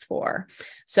candidates for?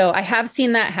 So I have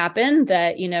seen that happen,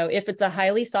 that, if it's a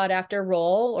highly sought after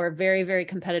role or very, very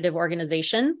competitive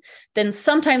organization, then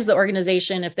sometimes the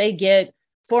organization, if they get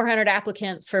 400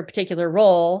 applicants for a particular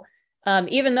role,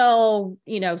 even though,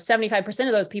 75%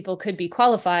 of those people could be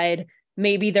qualified,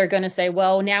 maybe they're going to say,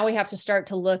 well, now we have to start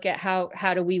to look at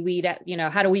how do we weed at,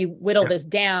 how do we whittle this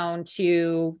down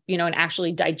to, an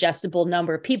actually digestible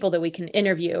number of people that we can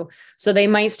interview. So they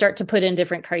might start to put in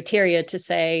different criteria to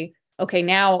say, okay,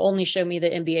 now only show me the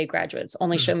MBA graduates,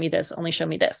 only show me this, only show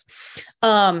me this.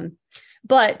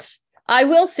 But I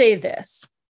will say this,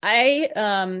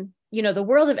 the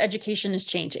world of education is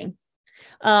changing.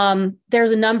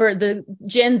 There's a number, the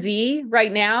Gen Z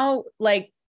right now,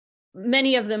 like,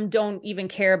 many of them don't even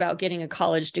care about getting a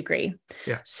college degree.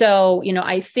 Yeah. So,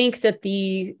 I think that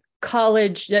the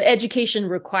education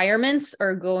requirements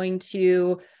are going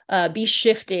to be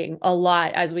shifting a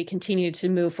lot as we continue to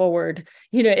move forward,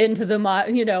 into the,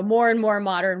 more and more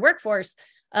modern workforce.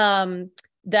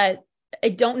 That I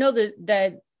don't know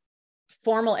that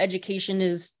formal education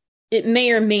it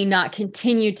may or may not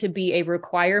continue to be a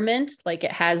requirement like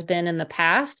it has been in the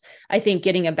past. I think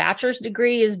getting a bachelor's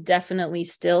degree is definitely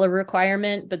still a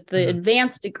requirement, but the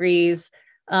advanced degrees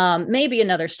may be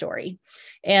another story.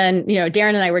 And,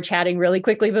 Darren and I were chatting really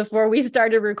quickly before we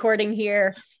started recording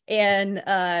here. And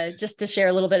just to share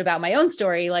a little bit about my own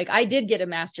story, like, I did get a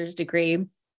master's degree. And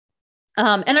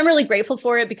I'm really grateful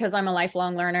for it because I'm a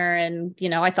lifelong learner. And,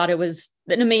 I thought it was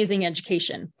an amazing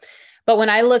education. But when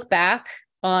I look back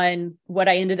on what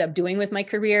I ended up doing with my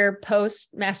career post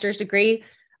master's degree,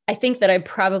 I think that I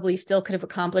probably still could have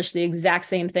accomplished the exact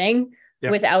same thing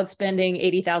without spending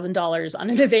 $80,000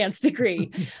 on an advanced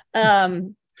degree.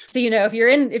 So,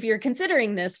 if you're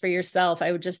considering this for yourself,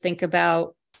 I would just think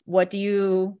about what do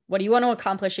you want to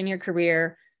accomplish in your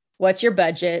career? What's your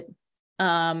budget?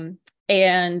 And,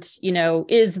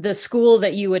 is the school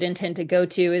that you would intend to go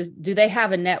to, do they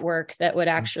have a network that would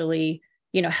actually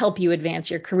help you advance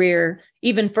your career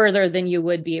even further than you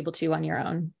would be able to on your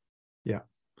own? Yeah.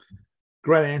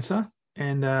 Great answer.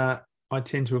 And I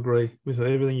tend to agree with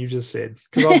everything you just said,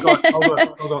 because I've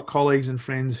got colleagues and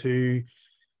friends who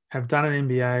have done an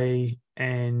MBA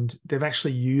and they've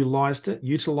actually utilized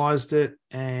it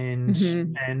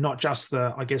and not just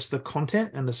the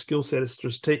content and the skill set, it's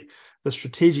the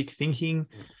strategic thinking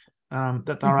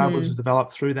that they're able to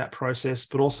develop through that process,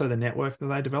 but also the network that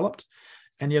they developed.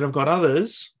 And yet I've got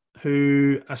others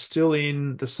who are still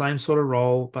in the same sort of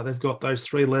role, but they've got those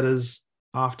 3 letters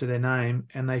after their name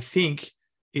and they think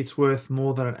it's worth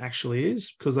more than it actually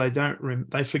is, because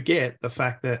they forget the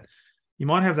fact that you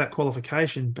might have that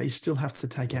qualification, but you still have to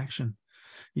take action.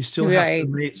 You still have to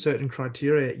meet certain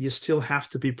criteria. You still have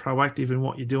to be proactive in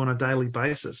what you do on a daily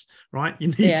basis, right? You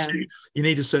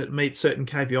need to meet certain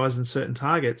KPIs and certain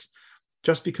targets.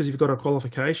 Just because you've got a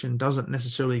qualification doesn't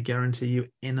necessarily guarantee you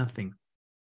anything.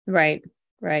 Right.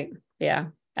 Yeah,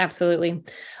 absolutely.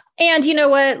 And you know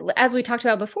what, as we talked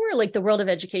about before, like, the world of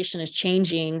education is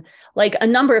changing. Like, a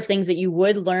number of things that you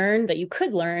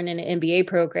could learn in an MBA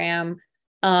program,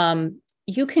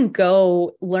 you can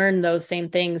go learn those same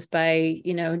things by,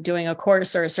 doing a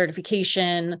course or a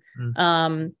certification.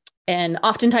 And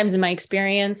oftentimes in my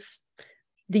experience,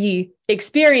 the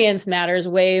experience matters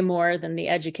way more than the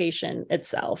education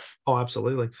itself. Oh,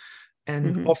 absolutely.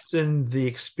 And often the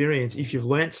experience, if you've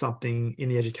learned something in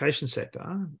the education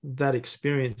sector, that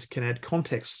experience can add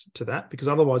context to that, because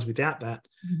otherwise without that,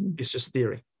 it's just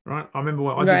theory, right? I remember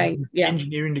I did an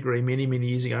engineering degree many, many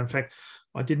years ago. In fact,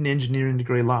 I did an engineering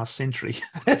degree last century.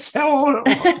 That's how old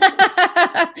it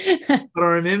was. But I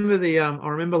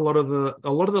remember a lot of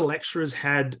the lecturers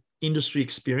had industry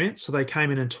experience, so they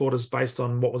came in and taught us based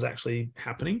on what was actually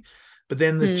happening. But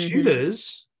then the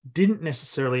tutors didn't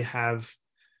necessarily have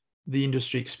the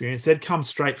industry experience. They'd come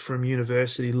straight from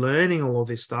university learning all of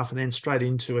this stuff and then straight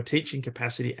into a teaching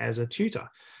capacity as a tutor.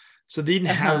 So they didn't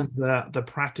have the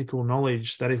practical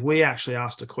knowledge that if we actually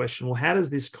asked a question, well, how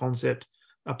does this concept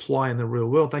apply in the real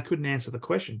world? They couldn't answer the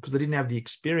question because they didn't have the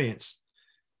experience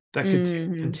that could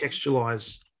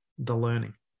contextualize the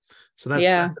learning. So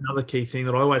that's another key thing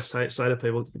that I always say to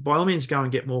people, by all means, go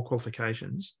and get more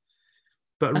qualifications,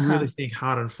 but really think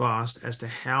hard and fast as to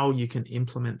how you can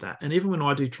implement that. And even when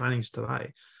I do trainings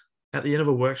today, at the end of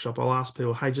a workshop, I'll ask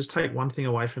people, hey, just take one thing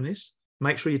away from this.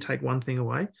 Make sure you take one thing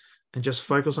away and just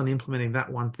focus on implementing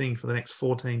that one thing for the next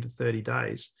 14 to 30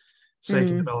 days so you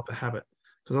can develop a habit.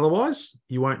 Because otherwise,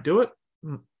 you won't do it.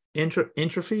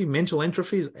 mental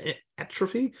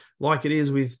atrophy, like it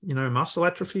is with, muscle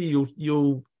atrophy,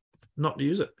 you'll not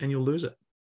use it and you'll lose it.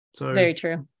 So very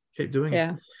true. Keep doing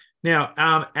Yeah. it.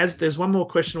 Now, as there's one more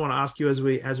question I want to ask you as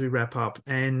we wrap up,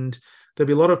 and there'll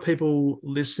be a lot of people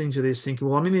listening to this thinking,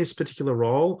 well, I'm in this particular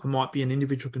role. I might be an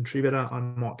individual contributor. I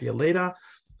might be a leader.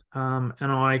 And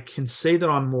I can see that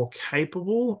I'm more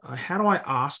capable. How do I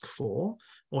ask for,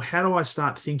 or how do I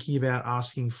start thinking about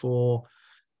asking for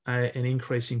an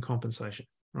increase in compensation,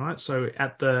 right? So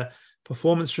at the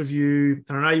performance review,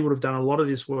 and I know you would have done a lot of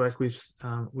this work with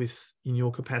in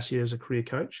your capacity as a career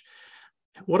coach.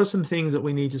 What are some things that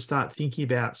we need to start thinking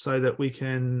about so that we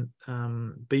can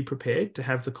be prepared to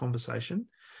have the conversation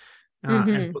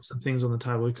and put some things on the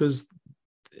table? Because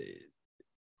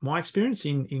my experience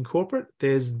in corporate,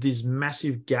 there's this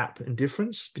massive gap and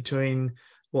difference between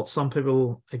what some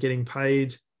people are getting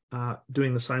paid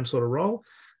doing the same sort of role,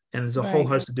 and there's a whole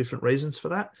host of different reasons for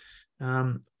that.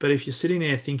 But if you're sitting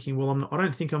there thinking, well, I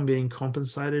don't think I'm being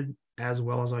compensated as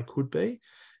well as I could be,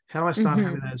 how do I start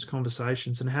having those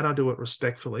conversations, and how do I do it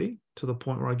respectfully to the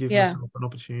point where I give myself an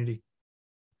opportunity?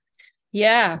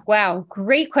 Yeah. Wow.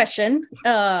 Great question.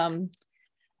 A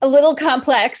little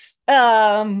complex,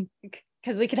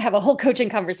 because we could have a whole coaching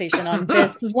conversation on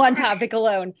this one topic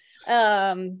alone.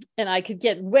 And I could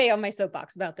get way on my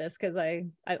soapbox about this because I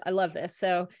love this.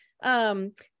 So,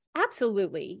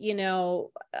 absolutely.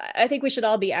 I think we should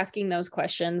all be asking those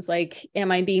questions. Like, am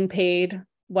I being paid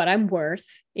what I'm worth?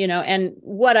 And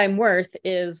what I'm worth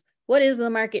is, what is the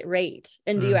market rate?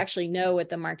 And do you actually know what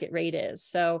the market rate is?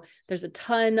 So there's a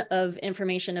ton of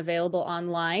information available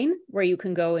online where you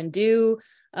can go and do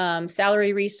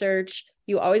salary research.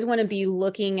 You always want to be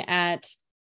looking at,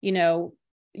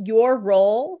 your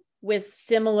role with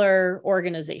similar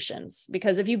organizations,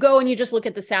 because if you go and you just look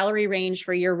at the salary range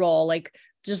for your role, like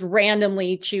just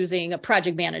randomly choosing a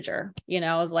project manager,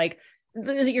 is like,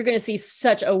 you're going to see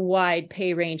such a wide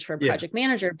pay range for a project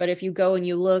manager. But if you go and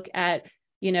you look at,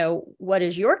 what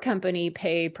does your company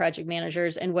pay project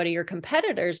managers and what do your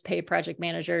competitors pay project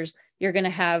managers, you're going to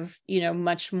have,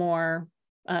 much more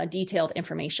detailed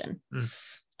information.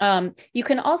 You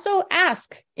can also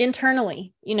ask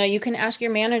internally, you can ask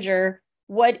your manager,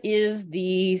 what is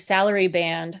the salary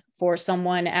band for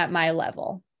someone at my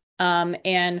level?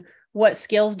 And what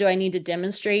skills do I need to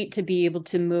demonstrate to be able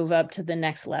to move up to the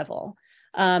next level?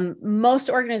 Most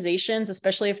organizations,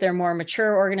 especially if they're more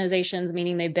mature organizations,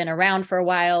 meaning they've been around for a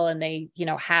while and they,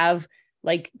 have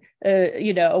like,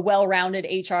 a well-rounded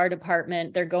HR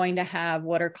department, they're going to have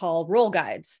what are called role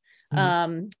guides.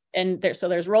 And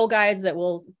there's role guides that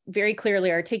will very clearly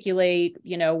articulate,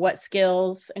 what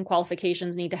skills and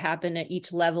qualifications need to happen at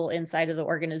each level inside of the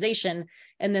organization.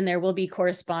 And then there will be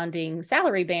corresponding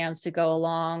salary bands to go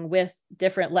along with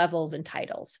different levels and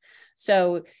titles.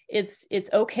 So it's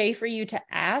okay for you to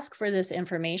ask for this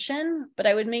information, but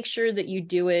I would make sure that you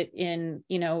do it in,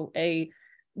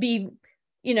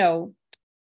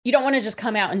 you don't want to just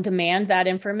come out and demand that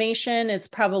information. It's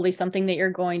probably something that you're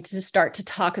going to start to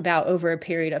talk about over a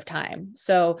period of time.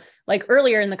 So like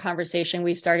earlier in the conversation,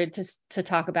 we started to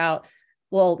talk about,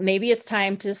 well, maybe it's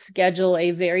time to schedule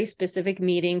a very specific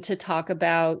meeting to talk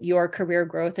about your career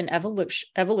growth and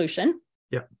evolution.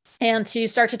 Yeah. And to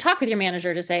start to talk with your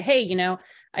manager to say, hey,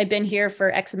 I've been here for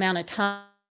X amount of time.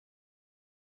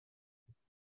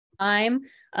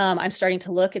 I'm starting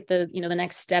to look at the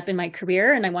next step in my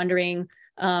career, and I'm wondering,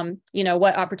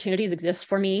 what opportunities exist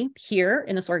for me here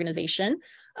in this organization.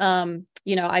 I'm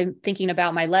thinking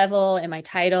about my level and my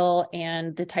title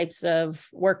and the types of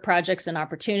work projects and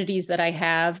opportunities that I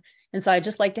have. And so I'd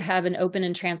just like to have an open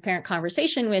and transparent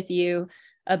conversation with you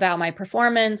about my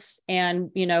performance and,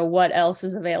 what else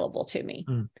is available to me.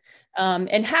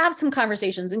 And have some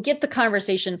conversations and get the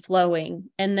conversation flowing.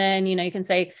 And then, you can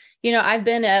say, I've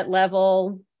been at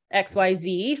level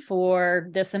XYZ for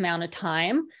this amount of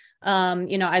time.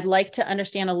 I'd like to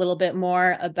understand a little bit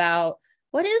more about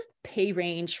what is the pay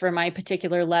range for my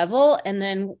particular level, and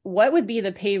then what would be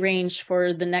the pay range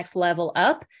for the next level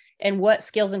up, and what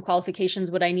skills and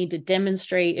qualifications would I need to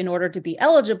demonstrate in order to be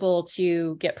eligible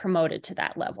to get promoted to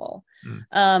that level.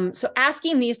 So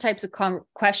asking these types of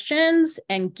questions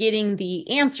and getting the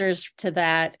answers to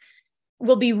that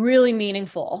will be really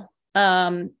meaningful.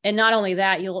 And not only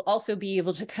that, you'll also be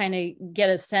able to kind of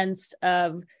get a sense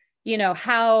of,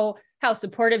 how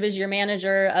supportive is your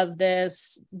manager of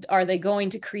this? Are they going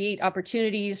to create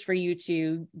opportunities for you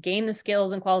to gain the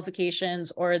skills and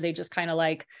qualifications? Or are they just kind of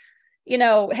like,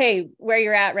 hey, where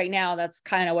you're at right now, that's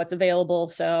kind of what's available.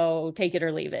 So take it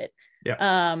or leave it.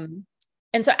 Yeah.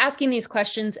 And so asking these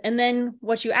questions, and then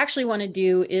what you actually want to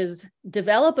do is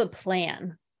develop a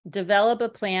plan develop a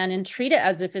plan and treat it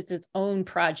as if it's its own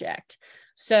project.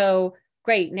 So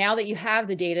great. Now that you have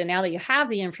the data, now that you have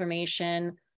the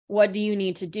information, what do you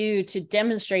need to do to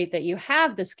demonstrate that you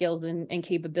have the skills and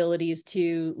capabilities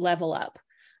to level up?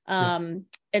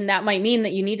 And that might mean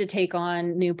that you need to take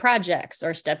on new projects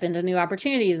or step into new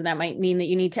opportunities. And that might mean that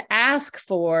you need to ask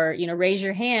for, raise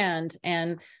your hand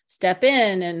and step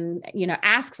in and,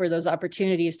 ask for those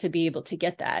opportunities to be able to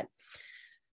get that.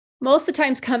 Most of the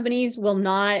times companies will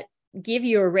not give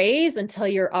you a raise until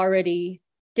you're already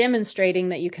demonstrating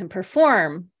that you can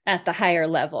perform at the higher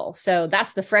level. So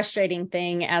that's the frustrating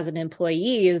thing as an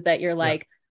employee, is that you're like,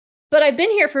 but I've been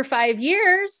here for 5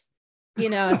 years.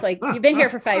 It's like, you've been here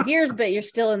for 5 years, but you're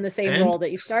still in the same role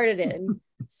that you started in.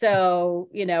 So,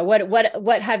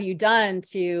 what have you done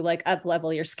to like up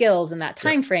level your skills in that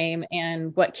time frame?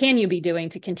 And what can you be doing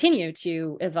to continue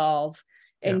to evolve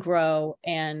and grow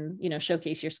and,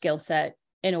 showcase your skill set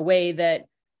in a way that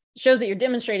shows that you're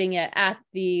demonstrating it at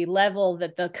the level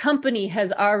that the company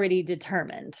has already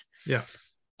determined. Yeah.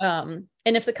 And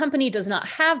if the company does not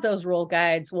have those role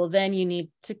guides, well, then you need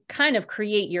to kind of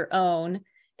create your own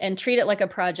and treat it like a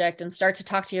project and start to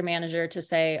talk to your manager to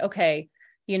say, okay,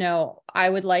 I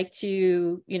would like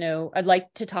to, I'd like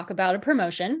to talk about a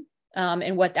promotion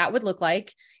and what that would look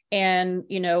like. And,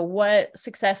 what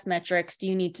success metrics do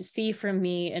you need to see from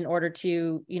me in order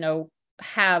to,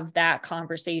 have that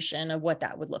conversation of what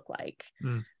that would look like.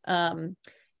 And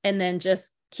then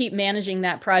just keep managing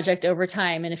that project over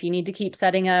time. And if you need to keep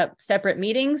setting up separate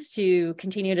meetings to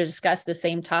continue to discuss the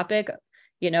same topic,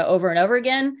 over and over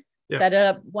again, set it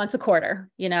up once a quarter,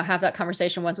 have that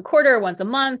conversation once a quarter, once a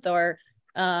month, or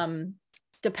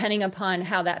depending upon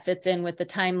how that fits in with the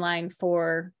timeline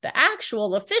for the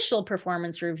actual official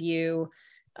performance review.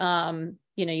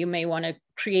 You may want to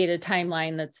create a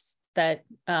timeline that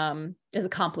is a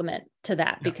complement to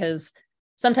that, because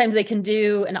sometimes they can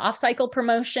do an off-cycle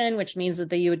promotion, which means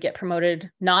that you would get promoted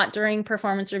not during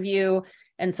performance review.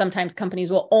 And sometimes companies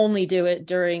will only do it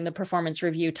during the performance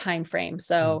review timeframe.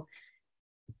 So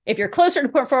if you're closer to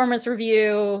performance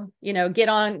review, get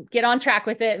on track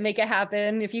with it, make it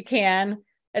happen if you can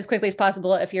as quickly as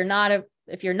possible. If you're not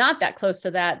that close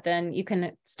to that, then you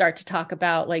can start to talk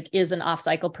about, like, is an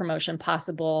off-cycle promotion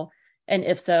possible? And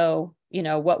if so,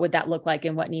 what would that look like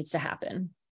and what needs to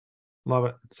happen? Love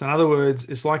it. So in other words,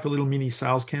 it's like a little mini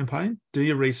sales campaign. Do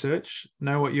your research,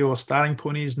 know what your starting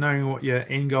point is, knowing what your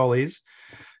end goal is,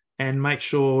 and make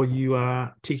sure you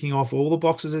are ticking off all the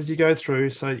boxes as you go through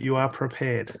so that you are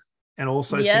prepared. And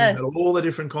also think about all the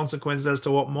different consequences as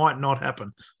to what might not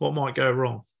happen, what might go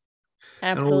wrong.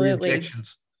 Absolutely. And all the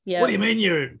objections. Yeah. What do you mean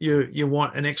you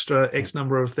want an extra X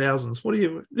number of thousands? What are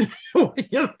you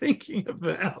thinking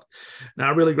about?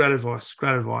 No, really great advice.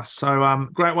 Great advice. So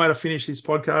great way to finish this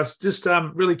podcast. Just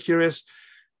really curious,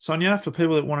 Sonja, for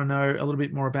people that want to know a little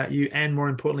bit more about you and, more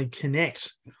importantly,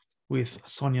 connect with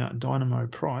Sonja Dynamo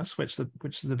Price, which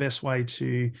is the best way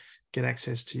to get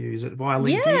access to you? Is it via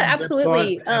LinkedIn? Yeah,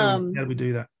 absolutely. How do we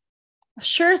do that?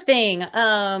 Sure thing.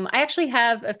 I actually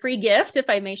have a free gift, if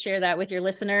I may share that with your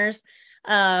listeners.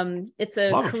 It's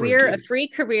a free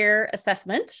career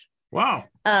assessment. Wow.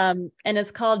 And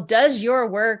it's called Does Your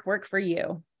Work Work for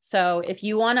You? So if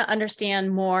you want to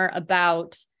understand more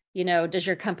about, does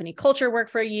your company culture work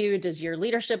for you? Does your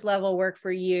leadership level work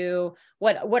for you?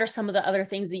 What are some of the other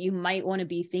things that you might want to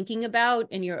be thinking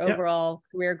about in your overall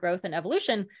career growth and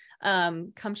evolution?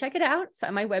 Come check it out. It's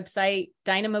on my website,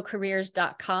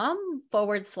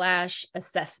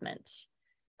 dynamocareers.com/assessment.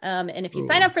 And if you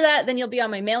sign up for that, then you'll be on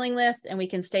my mailing list and we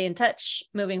can stay in touch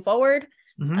moving forward.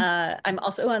 I'm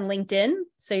also on LinkedIn,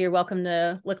 so you're welcome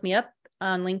to look me up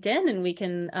on LinkedIn and we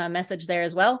can message there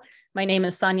as well. My name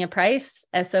is Sonja Price,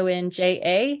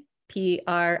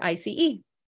 SonjaPrice.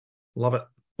 Love it.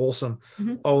 Awesome.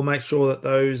 I'll make sure that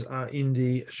those are in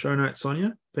the show notes,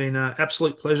 Sonja. Been an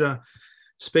absolute pleasure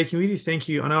speaking with you. Thank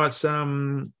you. I know it's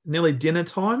nearly dinner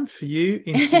time for you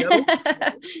in Seattle.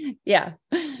 Yeah.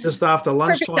 Just after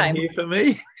lunchtime here for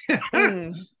me.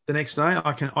 The next day,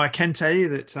 I can tell you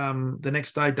that the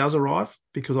next day does arrive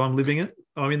because I'm living it.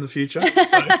 I'm in the future. So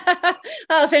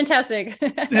oh, fantastic.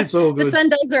 It's all good. The sun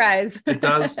does rise. It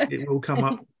does. It will come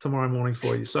up tomorrow morning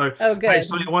for you. So, good. Hey,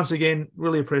 Sonja, once again,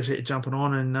 really appreciate you jumping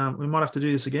on, and we might have to do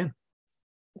this again.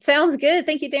 Sounds good.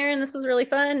 Thank you, Darren. This was really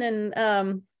fun.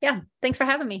 And thanks for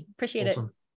having me. Appreciate it.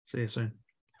 See you soon.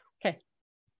 Okay.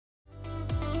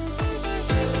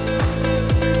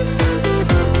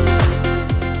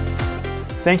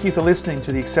 Thank you for listening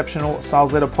to the Exceptional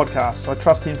Sales Leader podcast. I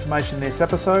trust the information in this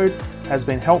episode has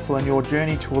been helpful in your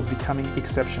journey towards becoming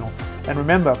exceptional. And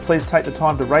remember, please take the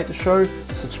time to rate the show,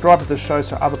 subscribe to the show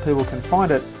so other people can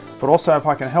find it, But also, if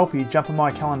I can help you, jump on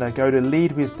my calendar, go to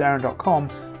leadwithdarren.com,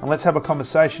 and let's have a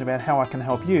conversation about how I can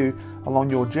help you along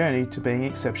your journey to being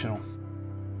exceptional.